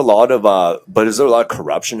 Is there a lot of is there a lot of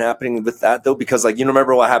corruption happening with that though? Because like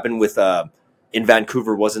remember what happened with in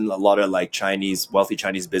Vancouver, wasn't a lot of like wealthy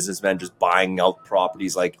Chinese businessmen just buying out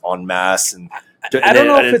properties like en masse and I don't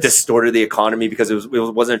know if it it's- distorted the economy because it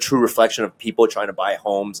wasn't a true reflection of people trying to buy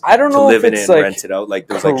homes I don't to know live if in it it's and like rent it out. Like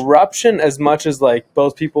there's like corruption as much as like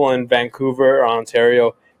both people in Vancouver or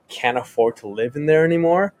Ontario can't afford to live in there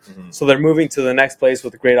anymore, so they're moving to the next place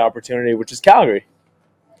with a great opportunity, which is Calgary.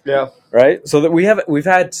 yeah, Right, so that we've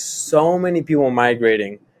had so many people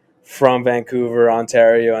migrating from Vancouver,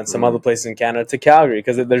 Ontario, and some other places in Canada to Calgary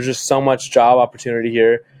because there's just so much job opportunity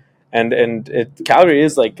here, and Calgary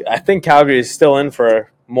is like, I think Calgary is still in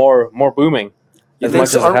for more booming. You as think much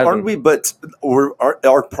so? as it has Aren't been. we? But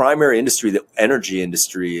our primary industry, the energy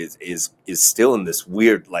industry, is still in this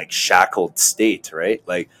weird like shackled state, right?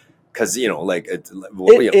 Like because It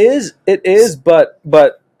is, but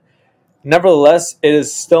nevertheless, it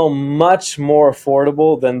is still much more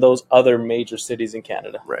affordable than those other major cities in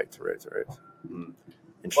Canada. right. But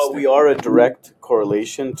Interesting. we are a direct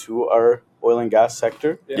correlation to our oil and gas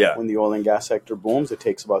sector. Yeah. When the oil and gas sector booms, it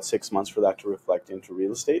takes about 6 months for that to reflect into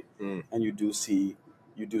real estate, Mm. and you do see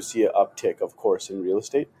an uptick, of course, in real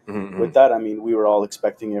estate. Mhm, With that, I mean, we were all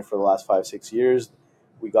expecting it for the last 5-6 years.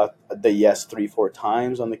 We got the yes 3-4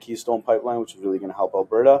 times on the Keystone Pipeline, which is really going to help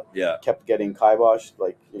Alberta. Yeah. Kept getting kiboshed,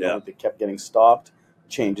 they kept getting stopped.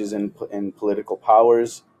 Changes in political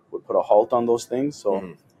powers would put a halt on those things. So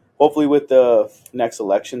Mhm. hopefully, with the next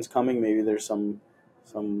elections coming, maybe there's some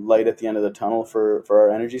light at the end of the tunnel for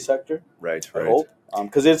our energy sector. Right. I hope,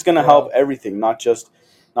 because it's going to help everything, not just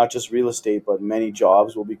real estate, but many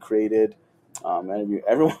jobs will be created. And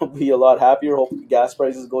everyone will be a lot happier. Hopefully, gas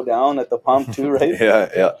prices go down at the pump too, right?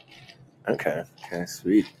 Yeah. Okay,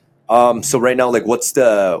 sweet. So right now, like, what's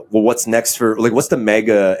next for like, what's the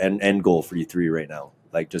mega and end goal for you three right now?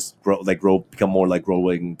 Like, just become more like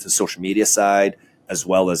growing to social media side as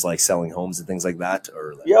well as like selling homes and things like that,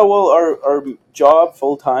 or like, Yeah, well, our job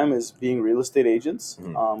full time is being real estate agents.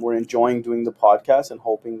 Mhm. We're enjoying doing the podcast and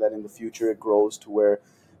hoping that in the future it grows to where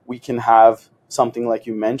we can have something like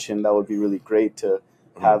you mentioned. That would be really great to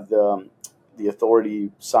have the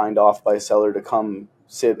authority signed off by a seller to come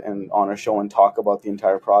sit and on our show and talk about the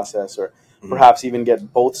entire process, or perhaps even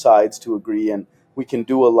get both sides to agree, and we can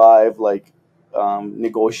do a live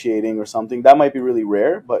negotiating or something. That might be really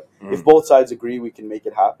rare, but if both sides agree, we can make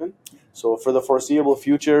it happen. So for the foreseeable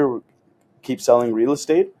future, keep selling real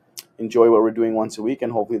estate, enjoy what we're doing once a week,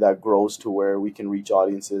 and hopefully that grows to where we can reach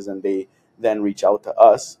audiences and they then reach out to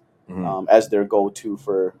us as their go-to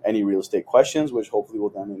for any real estate questions, which hopefully will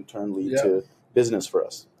then in turn lead to business for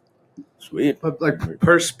us. sweet. but like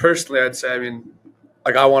personally, I'd say, I mean,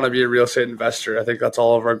 like I want to be a real estate investor. I think that's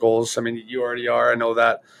all of our goals. I mean, you already are. I know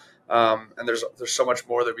that, and there's so much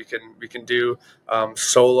more that we can do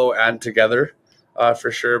solo and together, for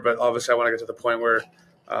sure. But obviously, I want to get to the point where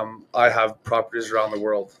I have properties around the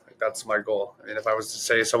world. Like, that's my goal. I mean, if I was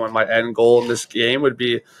to say my end goal in this game would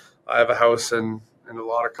be, I have a house in a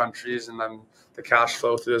lot of countries, and then the cash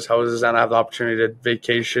flow through those houses, and I have the opportunity to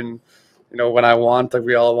vacation, when I want. Like,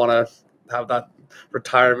 we all want to have that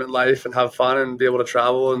retirement life and have fun and be able to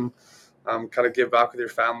travel and kind of give back with your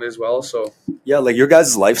family as well. So Yeah, like your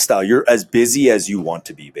guys' lifestyle, you're as busy as you want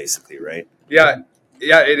to be, basically, right? yeah,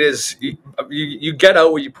 it is. You get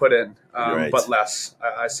out what you put in, Right. but less.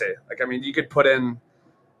 I say, like, I mean, you could put in,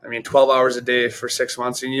 12 hours a day for 6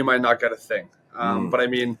 months, and you might not get a thing. But I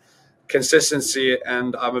mean, consistency,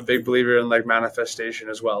 and I'm a big believer in like manifestation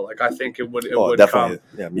as well. Like, I think it would definitely. come.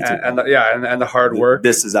 Yeah, me too. And the hard work.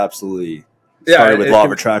 This is absolutely started with law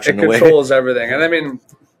of attraction. It The way. controls everything, and I mean,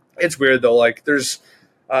 it's weird though. Like, there's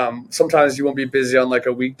sometimes you won't be busy on like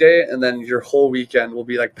a weekday, and then your whole weekend will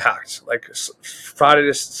be like packed. Like Friday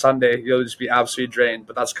to Sunday, you'll just be absolutely drained.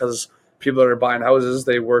 But that's because people that are buying houses,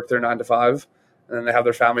 they work their 9 to 5, and then they have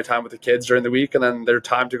their family time with the kids during the week, and then their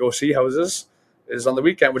time to go see houses is on the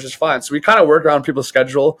weekend, which is fine. So we kind of work around people's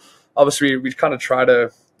schedule. Obviously, we kind of try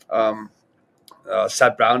to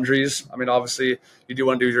set boundaries. I mean, obviously, you do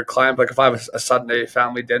want to do your client. Like if I have a Sunday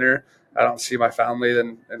family dinner, I don't see my family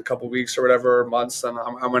then in a couple of weeks or whatever, or months, then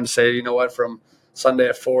I'm going to say, you know what, from Sunday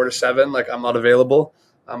at 4 to 7, like I'm not available.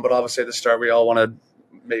 But obviously at the start, we all want to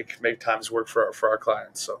make times work for our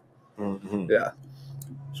clients. So yeah,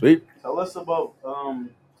 Sweet. Tell us about. Oh,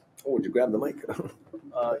 would you grab the mic?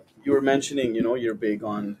 You were mentioning, you're big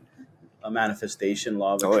on a manifestation,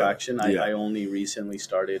 law of Oh, yeah. attraction. Yeah. I only recently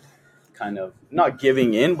started kind of not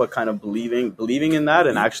giving in, but kind of believing in that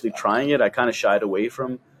and actually trying it. I kind of shied away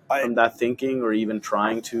from that thinking, or even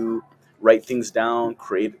trying to write things down,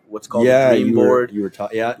 create what's called a dream board. You were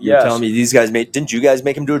telling me these guys didn't you guys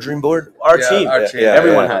make him do a dream board? Our Yeah, team, our team. Yeah,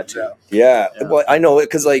 everyone yeah. had to. Yeah. Yeah. Well, I know it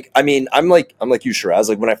because, like, I mean, I'm like you, Shiraz.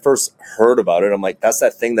 Like when I first heard about it, I'm like, that's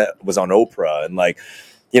that thing that was on Oprah, and like,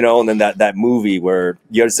 and then that movie where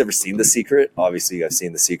you guys ever seen The Secret? Obviously, you guys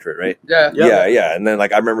seen The Secret, right? yeah. Yeah. And then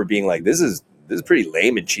like I remember being like, this is pretty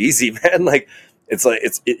lame and cheesy, man. Like it's like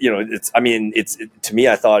to me,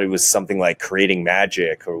 I thought it was something like creating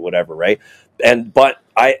magic or whatever, right? But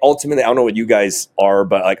I ultimately, I don't know what you guys are,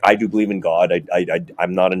 but like I do believe in God.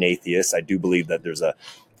 I'm not an atheist. I do believe that there's a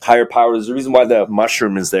higher power. There's a reason why the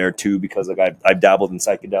mushroom is there too, because like I've dabbled in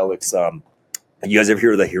psychedelics. You guys ever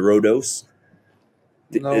hear of the hero dose?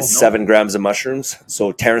 No. It's 7 grams of mushrooms.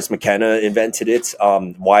 So Terrence McKenna invented it.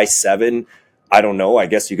 Why 7? I don't know. I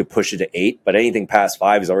guess you could push it to 8, but anything past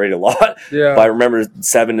 5 is already a lot. Yeah. But I remember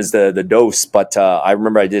 7 is the dose. But I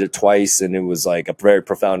remember I did it twice, and it was like a very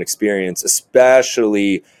profound experience,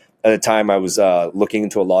 especially at the time I was looking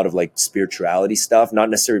into a lot of like spirituality stuff, not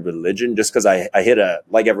necessarily religion, just because I hit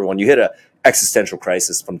like everyone, you hit a existential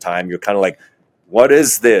crisis from time. You're kind of like, what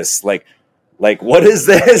is this? Like, what is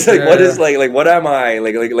this? Like, what is what am I?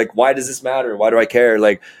 Like, why does this matter? Why do I care?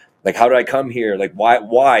 Like, how do I come here? Like,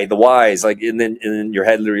 why the whys? Like, and then your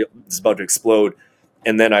head literally is about to explode.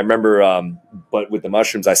 And then I remember, but with the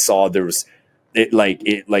mushrooms, I saw there was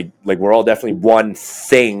we're all definitely one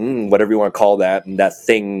thing, whatever you want to call that. And that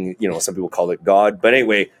thing, some people call it God. But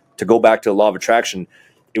anyway, to go back to the law of attraction,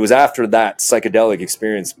 it was after that psychedelic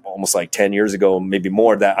experience almost like 10 years ago, maybe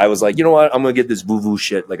more, that I was like, you know what? I'm going to get this woo-woo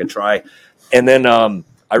shit like a try. And then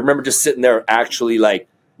I remember just sitting there actually like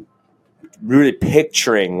really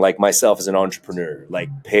picturing like myself as an entrepreneur, like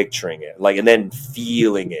picturing it, like, and then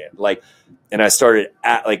feeling it, like, and I started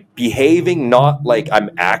behaving, not like I'm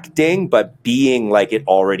acting, but being like it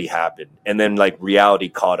already happened. And then like reality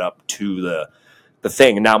caught up to the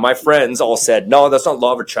thing. And now my friends all said, no, that's not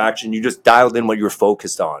law of attraction. You just dialed in what you were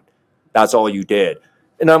focused on. That's all you did.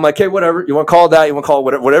 And I'm like, hey, whatever. You want to call it that? You want to call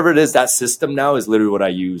it whatever it is. That system now is literally what I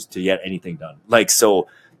use to get anything done. Like, so,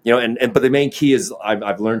 but the main key is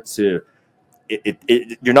I've learned to,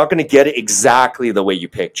 you're not going to get it exactly the way you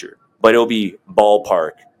picture, but it'll be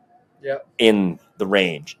ballpark in the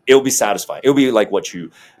range. It'll be satisfying. It'll be like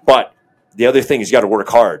but the other thing is you got to work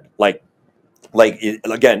hard.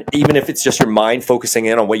 Again, even if it's just your mind focusing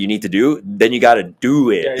in on what you need to do, then you got to do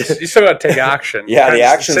it. Yeah, you still got to take action. Yeah, the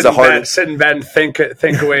action's the hardest. Sit in bed and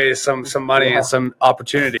think away some money and some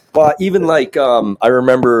opportunity. Well, even I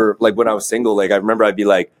remember like when I was single, like I remember I'd be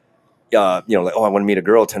like, I want to meet a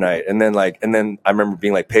girl tonight, and then I remember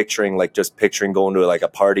being like picturing going to like a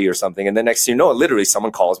party or something, and then next thing you know, literally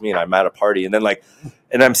someone calls me and I'm at a party, and then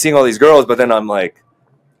and I'm seeing all these girls, but then I'm like,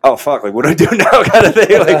 oh fuck, like what do I do now, kind of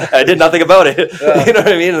thing. Like I did nothing about it. Yeah. You know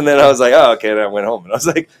what I mean? And then I was like, oh okay, and I went home, and I was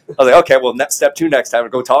like, okay, well, step 2 next time,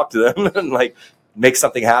 go talk to them and like make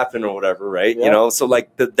something happen or whatever, right? Yeah. So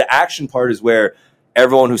like the action part is where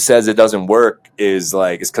everyone who says it doesn't work is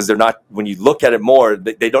because they're not, when you look at it more,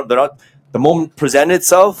 they're not, the moment presented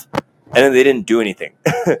itself and then they didn't do anything.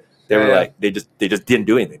 They were like, they just didn't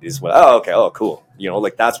do anything. They just went, oh, okay, oh, cool.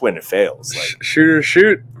 That's when it fails. Like, shoot or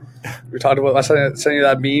shoot. We talked about, I sent you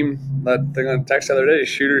that meme, that thing on text the other day,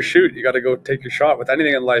 shoot or shoot. You got to go take your shot with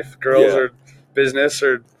anything in life, girls or business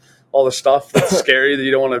or all the stuff that's scary that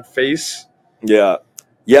you don't want to face. Yeah.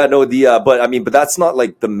 Yeah, no, but that's not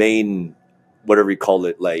like the main, whatever you call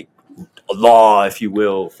it, like a law, if you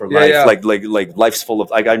will, for life. Yeah. Like life's full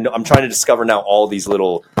of, like, I'm trying to discover now all these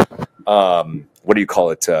little, what do you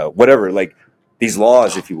call it? Whatever, like these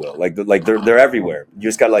laws, if you will, like they're everywhere. You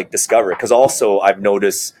just got to like discover it. Cause also I've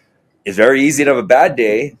noticed it's very easy to have a bad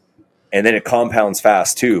day and then it compounds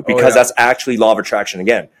fast too, because that's actually law of attraction.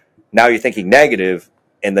 Again, now you're thinking negative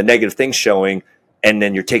and the negative things showing, and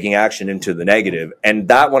then you're taking action into the negative. And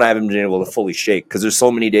that one I haven't been able to fully shake, because there's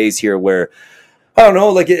so many days here where I don't know,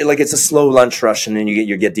 like it's a slow lunch rush, and then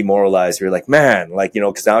you get demoralized. You're like, man, like, you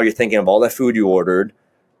know, because now you're thinking of all that food you ordered,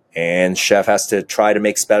 and chef has to try to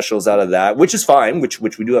make specials out of that, which is fine, which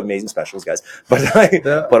we do have amazing specials, guys. But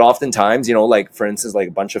but oftentimes, you know, like for instance, like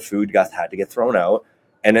a bunch of food had to get thrown out,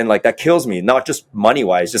 and then like that kills me, not just money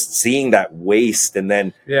wise, just seeing that waste, and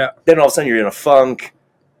then all of a sudden you're in a funk.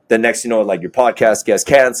 The next, you know, like your podcast gets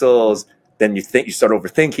cancels, then you start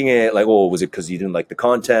overthinking it, like, oh, was it because you didn't like the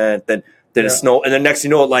content? Then it's snow, and then next you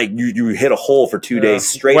know, like you hit a hole for 2 days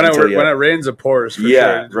straight. When it rains, it pours. For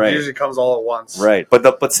sure. Right. It usually comes all at once. Right,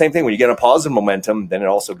 but same thing, when you get a positive momentum, then it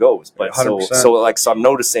also goes. But 100%. so I'm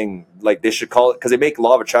noticing, like, they should call it, because they make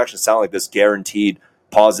law of attraction sound like this guaranteed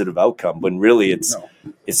positive outcome, when really it's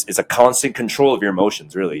a constant control of your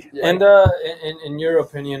emotions, really. And in your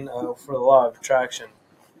opinion, for the law of attraction,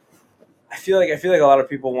 I feel like a lot of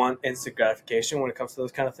people want instant gratification when it comes to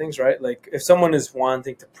those kind of things, right? Like if someone is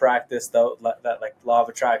wanting to practice that like law of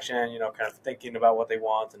attraction, you know, kind of thinking about what they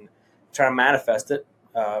want and trying to manifest it,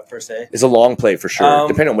 per se. It's a long play for sure,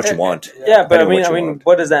 depending on what you want. Yeah, but I mean,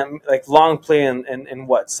 what does that like long play in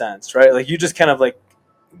what sense, right? Like you just kind of like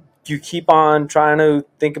you keep on trying to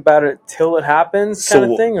think about it till it happens,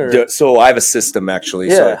 kind of thing. Or so I have a system actually.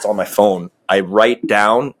 So it's on my phone. I write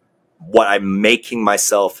down what I'm making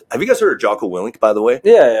myself. Have you guys heard of Jocko Willink, by the way?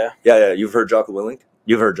 Yeah. You've heard Jocko Willink?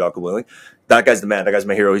 You've heard Jocko Willink. That guy's the man. That guy's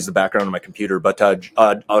my hero. He's the background on my computer. But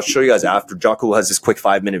I'll show you guys after. Jocko has this quick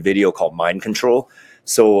 5-minute video called Mind Control.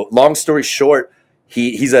 So long story short,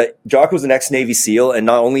 Jocko's an ex-Navy SEAL, and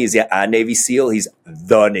not only is he a Navy SEAL, he's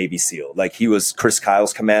the Navy SEAL. Like he was Chris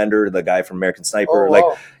Kyle's commander, the guy from American Sniper.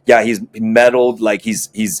 Oh, wow. He's medaled. Like he's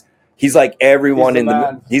like everyone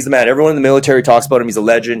he's the man. Everyone in the military talks about him. He's a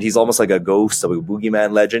legend. He's almost like a ghost, like a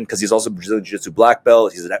boogeyman legend, because he's also Brazilian Jiu-Jitsu black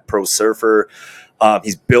belt. He's a pro surfer.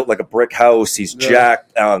 He's built like a brick house. He's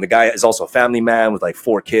jacked. The guy is also a family man with like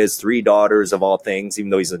 4 kids, 3 daughters of all things, even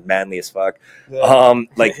though he's manly as fuck.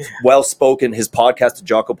 Like well-spoken. His podcast, the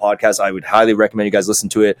Jocko Podcast, I would highly recommend you guys listen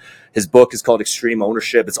to it. His book is called Extreme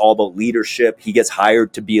Ownership. It's all about leadership. He gets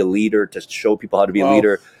hired to be a leader, to show people how to be a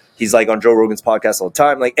leader. He's like on Joe Rogan's podcast all the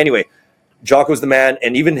time. Like, anyway, Jocko's the man,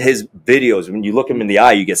 and even his videos, when you look him in the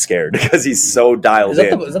eye, you get scared because he's so dialed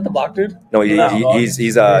in. Is that the black dude? No, he's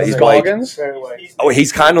white. Goggins?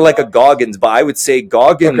 He's kind of like a Goggins, but I would say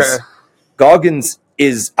Goggins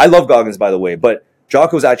is, I love Goggins, by the way, but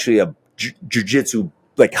Jocko's actually a jiu-jitsu,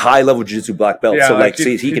 like high-level jiu-jitsu black belt. So like,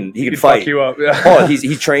 see, he can fight. Fuck you up.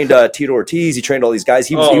 He trained Tito Ortiz. He trained all these guys.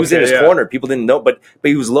 He was in his corner. People didn't know, but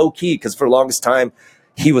he was low-key, because for the longest time,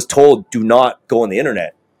 he was told, do not go on the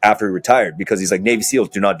internet after he retired, because he's like, Navy SEALs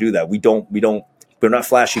do not do that. We're not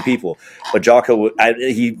flashy people. But Jocko,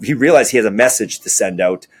 he realized he has a message to send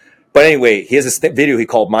out. But anyway, he has this video he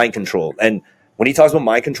called Mind Control. And when he talks about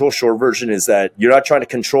mind control, short version is that you're not trying to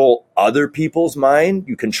control other people's mind.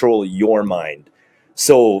 You control your mind.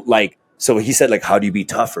 So he said, like, how do you be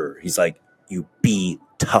tougher? He's like, you be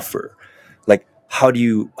tougher. Like, how do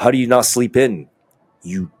you not sleep in?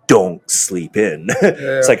 You don't sleep in.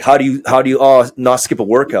 It's like, how do you not skip a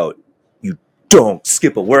workout? You don't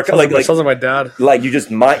skip a workout. Sounds like my dad. Like you just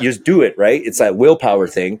do it, right? It's that willpower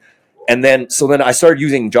thing. And then I started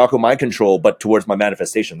using Jocko Mind Control, but towards my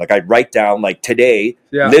manifestation. Like I write down, like today,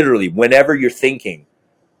 literally, whenever you're thinking,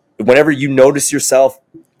 whenever you notice yourself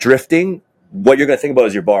drifting, what you're going to think about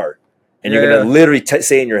is your bar. And you're going to literally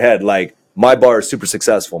say in your head, like, my bar is super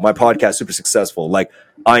successful. My podcast super successful. Like,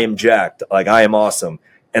 I am jacked. Like, I am awesome.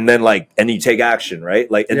 And then you take action, right?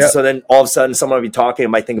 Like, and so then all of a sudden, someone will be talking. I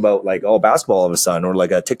might think about like, basketball all of a sudden, or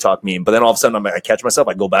like a TikTok meme. But then all of a sudden, I catch myself.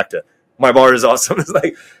 I go back to my bar is awesome. It's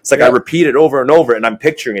like I repeat it over and over, and I'm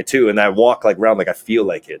picturing it too. And I walk like around like I feel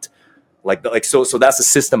like it. So that's the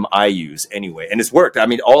system I use anyway, and it's worked. I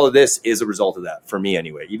mean, all of this is a result of that for me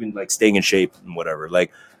anyway. Even like staying in shape and whatever.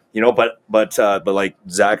 Like, you know, but like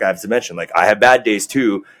Zach, I have to mention, like I have bad days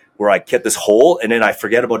too, where I get this hole and then I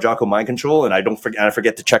forget about Jocko Mind Control, and I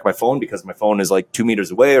forget to check my phone because my phone is like 2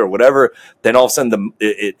 meters away or whatever. Then all of a sudden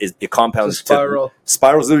it compounds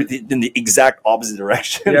spirals in the exact opposite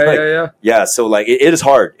direction. Yeah. So like it is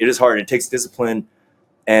hard. It is hard. It takes discipline,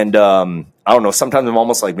 and I don't know. Sometimes I'm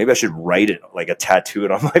almost like, maybe I should write it, like a tattoo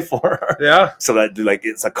it on my forearm. Yeah. So that like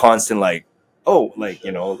it's a constant like,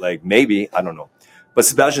 you know, like maybe, I don't know. But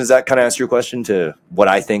Sebastian, does that kind of answer your question to what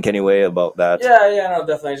I think anyway about that? Yeah, no,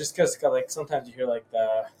 definitely. Just because like sometimes you hear like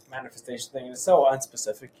the manifestation thing, it's so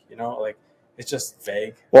unspecific, you know, like it's just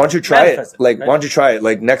vague. Why don't you try it? Like, right? Why don't you try it?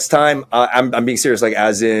 Like next time, I'm being serious. Like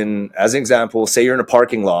as an example, say you're in a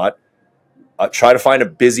parking lot, try to find a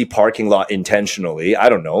busy parking lot intentionally. I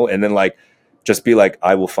don't know, and then like just be like,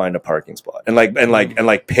 I will find a parking spot, and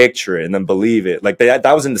like picture it, and then believe it. Like that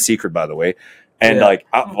was in The Secret, by the way. And like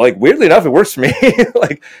weirdly enough, it works for me.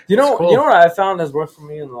 Like You know cool. what I found has worked for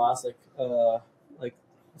me in the last like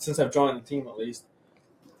since I've joined the team at least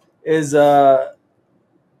is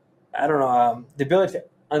I don't know the ability to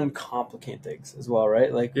uncomplicate things as well,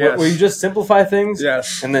 right? Like Yes. where you just simplify things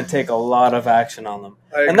Yes. and then take a lot of action on them.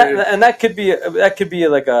 I And agree. that could be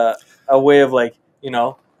like a way of like, you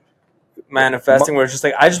know, manifesting where it's just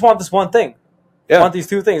like I just want this one thing. I want these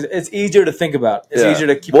two things. It's easier to think about. It's easier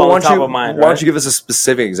to keep on top of mind. Why don't you give us a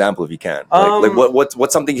specific example if you can? Like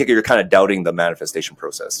what's something you're kind of doubting the manifestation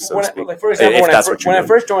process, so to speak? Like for example, If when I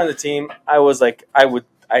first joined the team, I was like,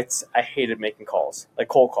 I hated making calls, like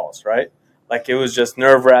cold calls, right? Like it was just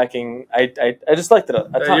nerve wracking. I just liked it a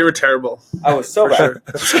ton. You were terrible. I was so bad,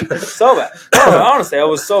 so bad. Honestly, I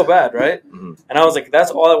was so bad, right? Mhm. And I was like,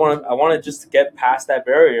 that's all I wanted. I wanted just to get past that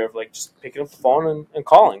barrier of like just picking up the phone and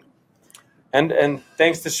calling. And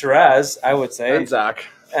thanks to Shiraz, I would say, And Zach.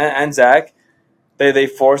 and Zach, they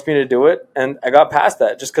forced me to do it, and I got past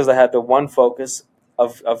that just because I had the one focus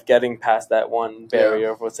of getting past that one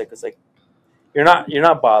barrier of what's like it's like you're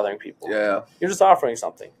not bothering people. Yeah. You're just offering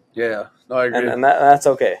something, Yeah. No, I agree. and that's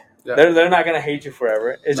okay. Yeah. They're not gonna hate you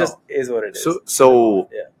forever. It just is what it is. So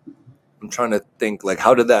Yeah. I'm trying to think, like,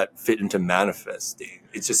 how did that fit into manifesting?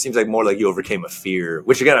 It just seems like more like you overcame a fear,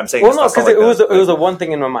 which again, I'm saying. Well, no, because it was a one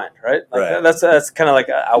thing in my mind, right? Like Right. That's kind of like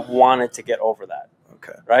I wanted to get over that,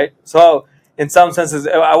 Okay. right? So in some senses,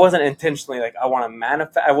 I wasn't intentionally like I want to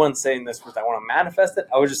manifest. I wasn't saying this was I want to manifest it.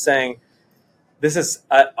 I was just saying this is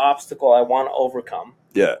an obstacle I want to overcome,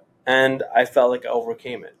 Yeah. and I felt like I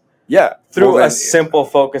overcame it Yeah. through Well, a simple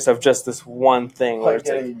focus of just this one thing. Where Like it's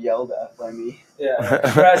like, getting yelled at by me. yeah,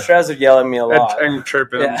 Shraz would yell at me a lot. And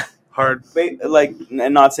chirping Yeah. hard. Like,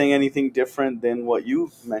 and not saying anything different than what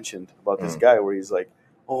you mentioned about this guy, where he's like,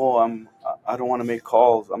 "Oh, I don't want to make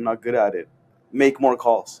calls. I'm not good at it. Make more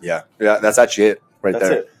calls." Yeah. That's actually it right That's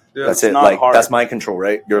there. it. Yeah. That's It's it. not Like hard. that's mind control,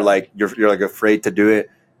 right? You're like you're like afraid to do it,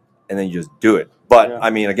 and then you just do it. But Yeah. I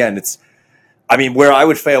mean, again, where I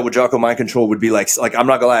would fail with Jocko mind control would be like I'm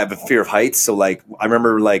not gonna lie, I have a fear of heights. So like I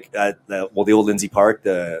remember like at the old Lindsay Park,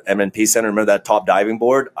 the MNP Center. Remember that top diving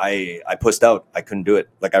board? I pushed out. I couldn't do it.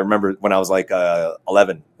 Like I remember when I was like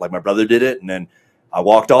 11, like my brother did it, and then I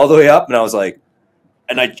walked all the way up, and I was like,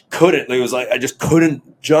 and I couldn't. It was like I just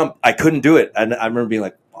couldn't jump. I couldn't do it, and I remember being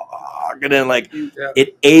like, fuck, and then like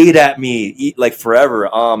it ate at me like forever.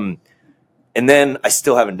 And then I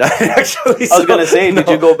still haven't done it actually. I was gonna say, did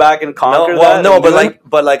you go back and conquer that? No, and do it?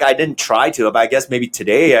 but like I didn't try to. But I guess maybe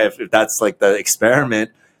today, if that's like the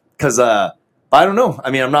experiment, because I don't know.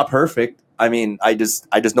 I mean, I'm not perfect. I mean, I just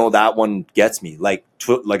know that one gets me like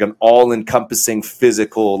an all encompassing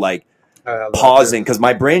physical like pausing, because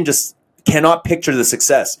my brain just cannot picture the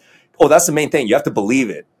success. Oh, that's the main thing. You have to believe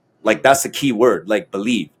it. Like that's the key word. Like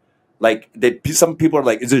believe. Like some people are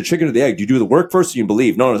like, is it a chicken or the egg? Do you do the work first or you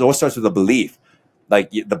believe? No, it always starts with a belief. Like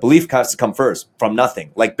the belief has to come first from nothing.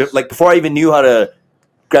 Like before I even knew how to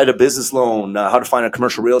get a business loan, how to find a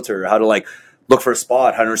commercial realtor, how to like look for a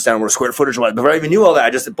spot, how to understand where square footage was. Before I even knew all that, I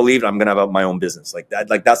just believed I'm gonna have my own business. Like that.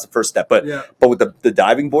 Like that's the first step. But with the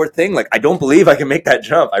diving board thing, like I don't believe I can make that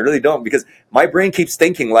jump. I really don't, because my brain keeps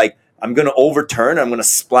thinking like I'm gonna overturn, I'm gonna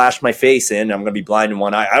splash my face in, I'm gonna be blind in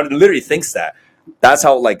one eye. I literally thinks that. That's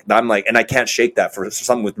how like I'm like, and I can't shake that for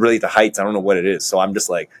something with really the heights. I don't know what it is. So I'm just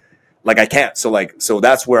like I can't. So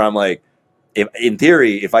that's where I'm like, if in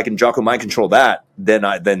theory, if I can Jocko mind control that,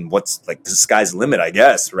 then what's like the sky's the limit, I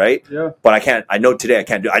guess, right? Yeah. But I can't. I know today I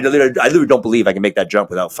can't do. I literally don't believe I can make that jump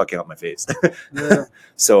without fucking up my face. Yeah.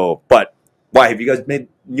 So, but why have you guys made?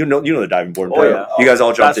 You know the diving board. Oh, yeah. You guys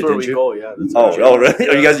all jumped That's it, where didn't we you? go. Yeah. That's Oh, really?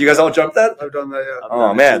 Oh, you guys all jumped that? I've done that, yeah.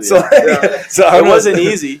 Oh man, so Yeah. so I It don't know. wasn't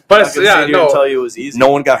easy, But I it's- can yeah, sit here no. and tell you it was easy. No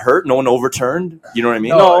one got hurt. No one overturned. You know what I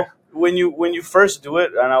mean? No, when you first do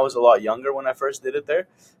it, and I was a lot younger when I first did it there,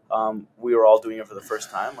 we were all doing it for the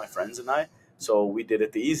first time, my friends and I. So we did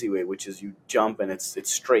it the easy way, which is you jump and it's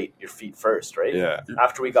straight, your feet first, right? Yeah.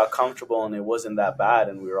 After we got comfortable and it wasn't that bad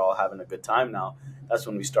and we were all having a good time now, that's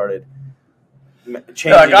when we started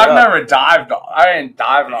changing Like it I've up. never dived. I ain't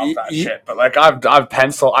diving off that shit, but like I've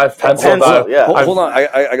penciled. Pencil, that. yeah. Hold on.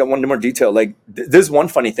 I got one more detail. Like this is one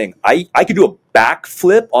funny thing. I could do a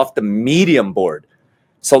backflip off the medium board.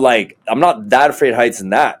 So like I'm not that afraid of heights in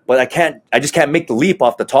that, but I just can't make the leap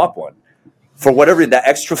off the top one. For whatever that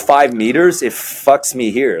extra 5 meters, it fucks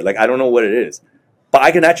me here. Like I don't know what it is. But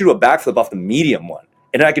I can actually do a backflip off the medium one.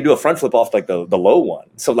 and then I can do a front flip off like the low one.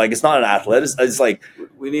 So like it's not an athletic. It's like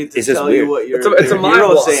We need to It's just tell weird. you what your It's a mind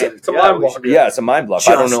hero's block. saying. It's a mind we block. should yeah, it's a mind block.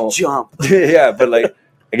 I don't know. jump. Yeah, but like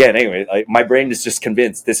again, anyway, like my brain is just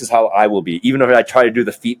convinced this is how I will be. Even if I try to do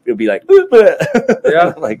the feet, it'll be like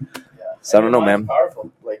Yeah. like so I don't know, man.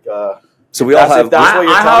 Powerful. Like So we all if have that's what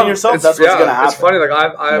you're telling yourself, it's- that's what's gonna happen. It's funny. Like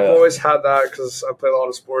I've Yeah. always had that because I played a lot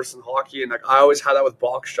of sports and hockey, and like I always had that with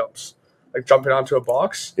box jumps, like jumping onto a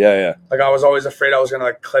box. yeah. Like I was always afraid I was gonna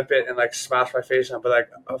like clip it and like smash my face on it, but like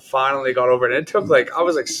I finally got over it. And it took like I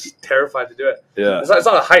was like terrified to do it. Yeah. It's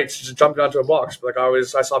not a height; it's just jumping onto a box. But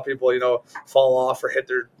like I saw people, fall off or hit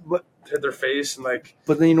their face, and like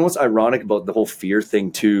But then you know what's ironic about the whole fear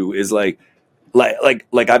thing too is like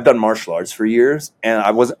I've done martial arts for years and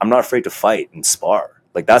I'm not afraid to fight and spar.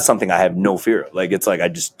 Like that's something I have no fear of. Like it's like I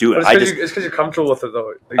just do it. but it's because you're comfortable with it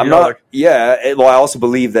though. Like, I'm not. Well, I also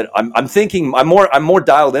believe that I'm thinking I'm more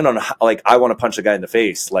dialed in on how, like I want to punch a guy in the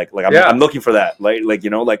face. Like I'm looking for that. Like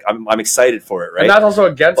I'm excited for it. Right. And that's also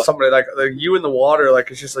against somebody like you in the water.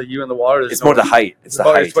 Like it's just like you in the water. It's more the height. It's the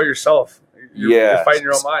height. It's about yourself. You're fighting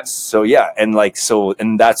your own mind. So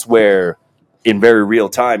and that's where in very real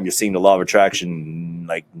time you're seeing the law of attraction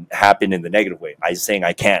like happen in the negative way. I'm saying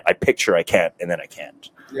I can't. I picture I can't, and then I can't.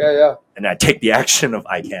 Yeah. And I take the action of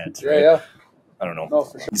I can't. Right? Yeah. I don't know. No,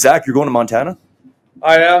 for sure. Zach, you're going to Montana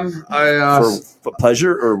I am. for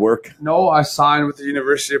pleasure or work? No, I signed with the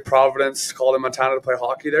University of Providence, called in Montana to play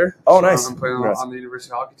hockey there. Oh, So nice. I'm playing Congrats. on the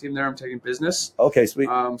university hockey team there. I'm taking business. Okay, sweet.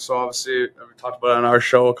 So obviously, we talked about it on our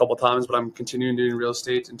show a couple of times, but I'm continuing doing real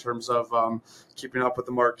estate in terms of keeping up with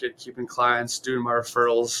the market, keeping clients, doing my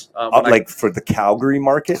referrals. For the Calgary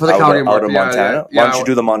market, For the Calgary market, out of yeah, Montana. yeah. Why don't you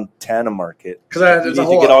do the Montana market? Because You it's need a to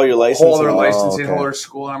whole get all your licensing. whole other Oh, licensing, okay. whole other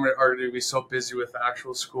school. I'm going to be so busy with the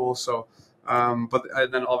actual school. So, and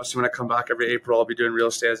then obviously when I come back every April, I'll be doing real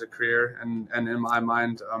estate as a career. And in my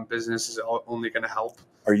mind, business is only going to help.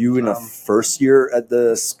 Are you in a first year at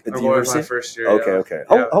the I'm going university? my first year. Okay.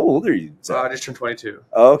 Yeah. How old are you? Zach? I just turned 22.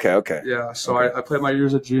 Oh, okay. Yeah, so Okay. I played my year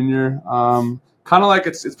as a junior. Kind of like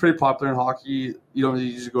it's pretty popular in hockey. You don't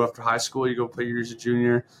usually go after high school. You go play your year as a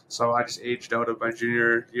junior. So I just aged out of my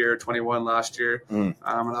junior year, 21 last year. And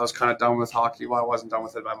I was kind of done with hockey. Well, I wasn't done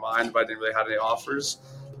with it in my mind, but I didn't really have any offers.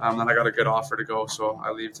 Then I got a good offer to go, so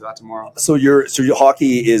I leave to that tomorrow. So your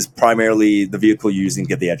hockey is primarily the vehicle you're using to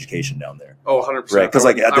get the education down there, Oh, 100%. right? Because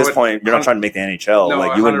like at this point, you're not trying to make the NHL. No,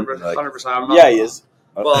 like you 100%. wouldn't. Like, 100%. I'm not, Yeah, he is.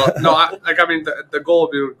 Well, no, the goal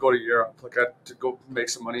would be to go to Europe, to go make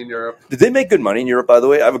some money in Europe. did they make good money in Europe? By the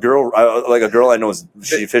way, I have a girl I know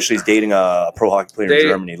she officially is dating a pro hockey player in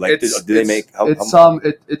Germany. Like, do they make?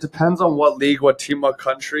 It depends on what league, what team, what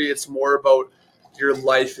country. It's more about your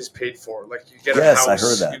life is paid for. Like you get a Yes, house, I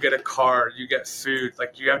heard that. you get a car, you get food.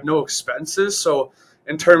 Like you have no expenses. So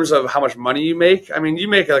in terms of how much money you make, I mean, you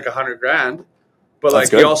make like $100,000, but That's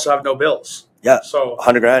like good. you also have no bills. Yeah, So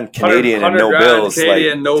 $100,000 Canadian and no 100 bills.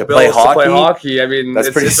 Canadian, like, no to bills play to hockey. play hockey. I mean,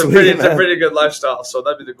 That's pretty it's sweet, it's a man. pretty good lifestyle. So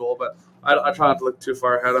that'd be the goal. But I try not to look too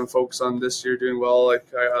far ahead. I'm focused on this year doing well. Like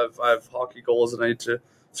I have hockey goals that I need to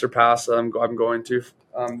surpass. That I'm going to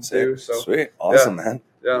do. So Sweet, awesome, man.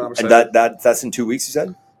 yeah, I'm And excited. that's in 2 weeks. You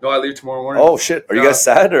said? No, I leave tomorrow morning. Oh shit! Are you Yeah. guys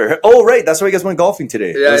sad or? Oh right, that's why you guys went golfing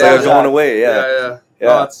today. Yeah, it was yeah, like yeah. going away. yeah. Yeah.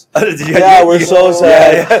 No, it's Did you- Yeah, we're so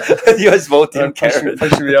sad. Yeah. You guys both didn't care.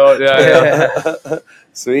 pushing me out. Yeah.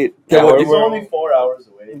 Sweet. Yeah, well, we're- He's only 4 hours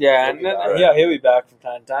away. Yeah, and then, he'll be back from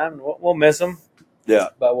time to time. We'll miss him, yeah.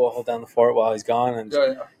 but we'll hold down the fort while he's gone and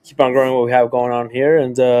Yeah. keep on growing what we have going on here.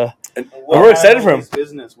 And We're excited for him. His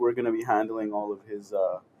business. We're going to be handling all of his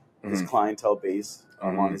clientele base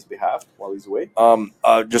on his behalf while he's away.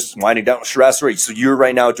 Just winding down. Shiraz, right? So you're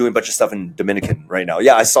right now doing a bunch of stuff in Dominican right now.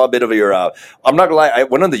 Yeah, I saw a bit of your. I'm not gonna lie. I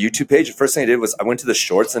went on the YouTube page. The first thing I did was I went to the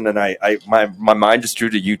shorts, and then my mind just drew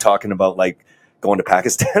to you talking about like going to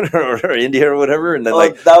Pakistan or India or whatever, and then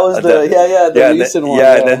like that was and the then- recent one.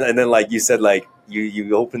 Yeah, and then like you said like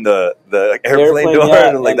you opened the airplane Airplane, door yeah,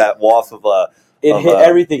 and like and- that waft of it of, hit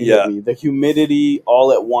everything. yeah. Hit me. The humidity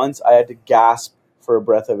all at once. I had to gasp for a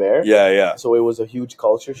breath of air. yeah. So it was a huge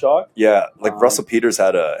culture shock. Yeah, like Um, Russell Peters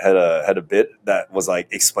had a bit that was like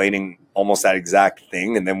explaining almost that exact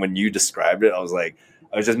thing, and then when you described it, I was like,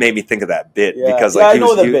 it just made me think of that bit Yeah, because yeah, like I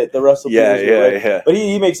know the bit, the Russell Yeah, Peters bit, yeah, right? yeah. But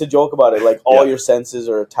he makes a joke about it, like all Yeah. your senses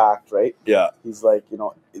are attacked, right? Yeah, He's like,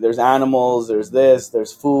 there's animals, there's this,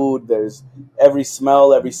 there's food, there's every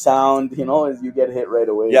smell, every sound, you get hit right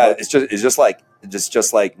away. yeah. But It's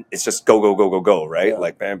just go, right? Yeah.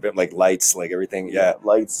 Like bam, bam, like lights, like everything. Yeah.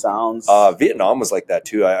 lights, sounds. Vietnam was like that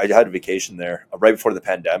too. I had a vacation there right before the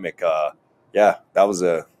pandemic. Yeah, that was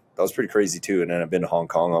pretty crazy too. And then I've been to Hong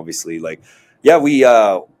Kong, obviously. Like, yeah,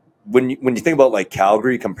 when you think about like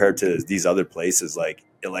Calgary compared to these other places, like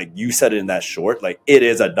you said it in that short, like it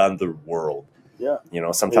is another world. Yeah.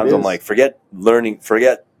 Sometimes It I'm is. like, forget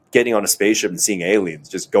getting on a spaceship and seeing aliens.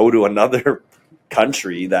 Just go to another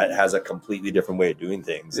country that has a completely different way of doing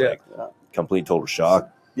things. Yeah. Like complete total shock.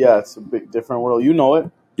 Yeah, it's a big different world. You know it.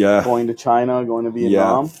 Yeah. Going to China, going to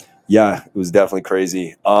Vietnam. Yeah, it was definitely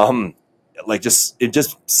crazy. It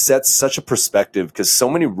just sets such a perspective because so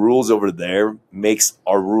many rules over there makes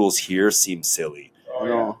our rules here seem silly.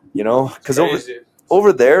 Oh, yeah. Because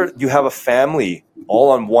over there you have a family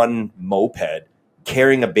all on one moped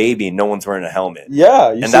carrying a baby and no one's wearing a helmet. Yeah,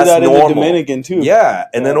 you And see that's that normal. in the Dominican too. Yeah,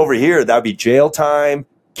 and then over here that would be jail time.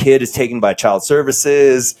 Kid is taken by child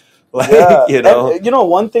services. Yeah. And,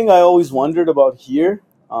 one thing I always wondered about here,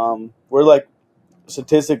 we're like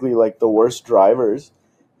statistically like the worst drivers,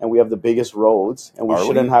 and we have the biggest roads, and we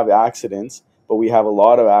shouldn't have accidents, but we have a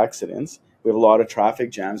lot of accidents. We have a lot of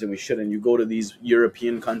traffic jams, and we shouldn't. You go to these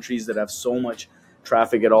European countries that have so much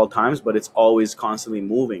traffic at all times, but it's always constantly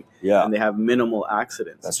moving. Yeah. And they have minimal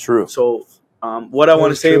accidents. That's true. So what I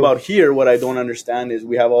want to say true. about here, what I don't understand is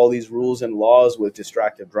we have all these rules and laws with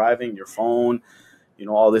distracted driving, your phone,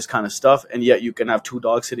 all this kind of stuff, and yet you can have two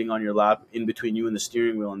dogs sitting on your lap in between you and the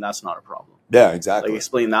steering wheel, and that's not a problem. Yeah, exactly. Like,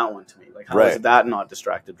 explain that one to me. Like, how is that not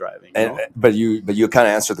distracted driving? But you kind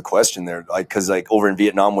of answered the question there, like because like over in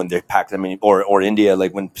Vietnam when they pack them in, or India,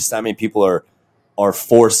 like when so many people are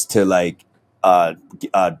forced to like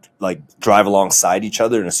drive alongside each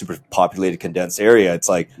other in a super populated condensed area, it's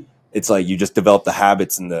like you just develop the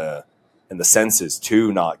habits and the senses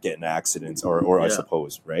to not get in accidents or I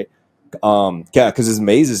suppose, right? Because it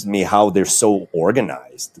amazes me how they're so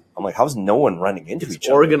organized. I'm like, how's no one running into each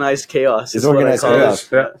other? Organized chaos. It's organized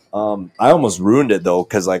chaos. Yeah. I almost ruined it though,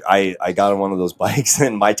 because like I got on one of those bikes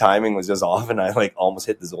and my timing was just off, and I like almost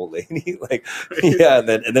hit this old lady. And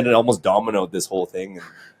then it almost dominoed this whole thing. And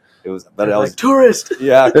it was, but I was like tourist.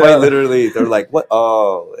 Yeah, quite literally. They're like, what?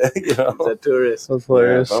 Oh, It's a tourist. That's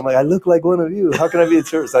hilarious. But I'm like, I look like one of you. How can I be a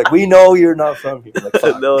tourist? Like, we know you're not from here. Like,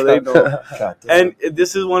 fuck. No, they know. God damn. And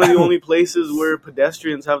this is one of the only places where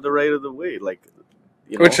pedestrians have the right of the way. Like,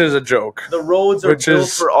 Which is a joke. the roads are built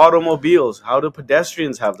for automobiles. How do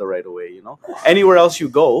pedestrians have the right of way? Anywhere else you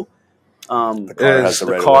go,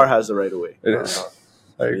 the car has the right of way. It is.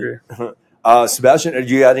 I agree. Sebastian,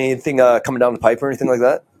 do you got anything coming down the pipe or anything like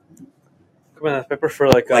that? Coming on the paper for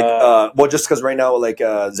like Well, just because right now, like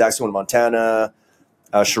Zach's going to Montana,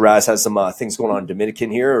 Shiraz has some things going on in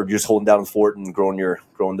Dominican here, or you're just holding down the fort and growing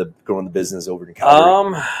the business over in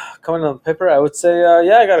Calgary. coming on the paper, I would say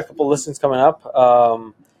I got a couple listings coming up.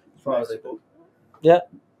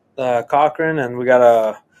 Cochrane, and we got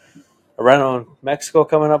a rental in Mexico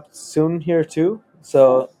coming up soon here too,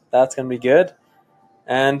 so that's gonna be good.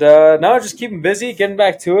 And now just keeping busy, getting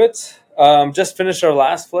back to it. Just finished our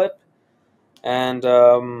last flip, and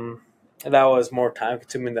that was more time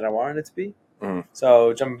consuming than I wanted it to be. Mhm.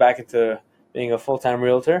 So jumping back into being a full-time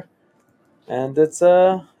realtor, and it's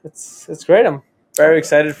great. I'm very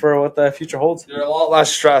excited for what the future holds. You're a lot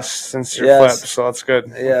less stressed since your Yes. flip, so that's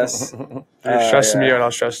good. Yes. You're stressing me out, how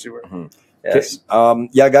stressed you were. Yes.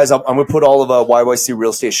 Guys, I'm going to put all of YYC Real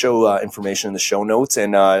Estate Show information in the show notes,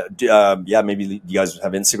 and maybe you guys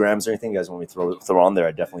have Instagrams or anything you guys want me to throw on there.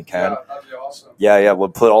 I definitely can. Yeah, that'd be awesome. Yeah, we'll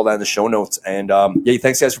put all that in the show notes, and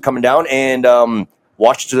thanks guys for coming down and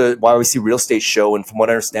watch the YYC Real Estate Show. And from what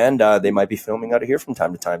I understand, they might be filming out of here from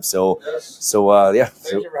time to time. So Yes. yeah.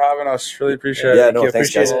 Thank you for having us. Really appreciate it. Yeah, Thank no, you. thanks,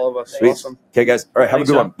 Appreciate guys. all of us. Sweet. Awesome. Okay, guys. All right, have Thanks,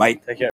 a good John. one. Bye. Take care.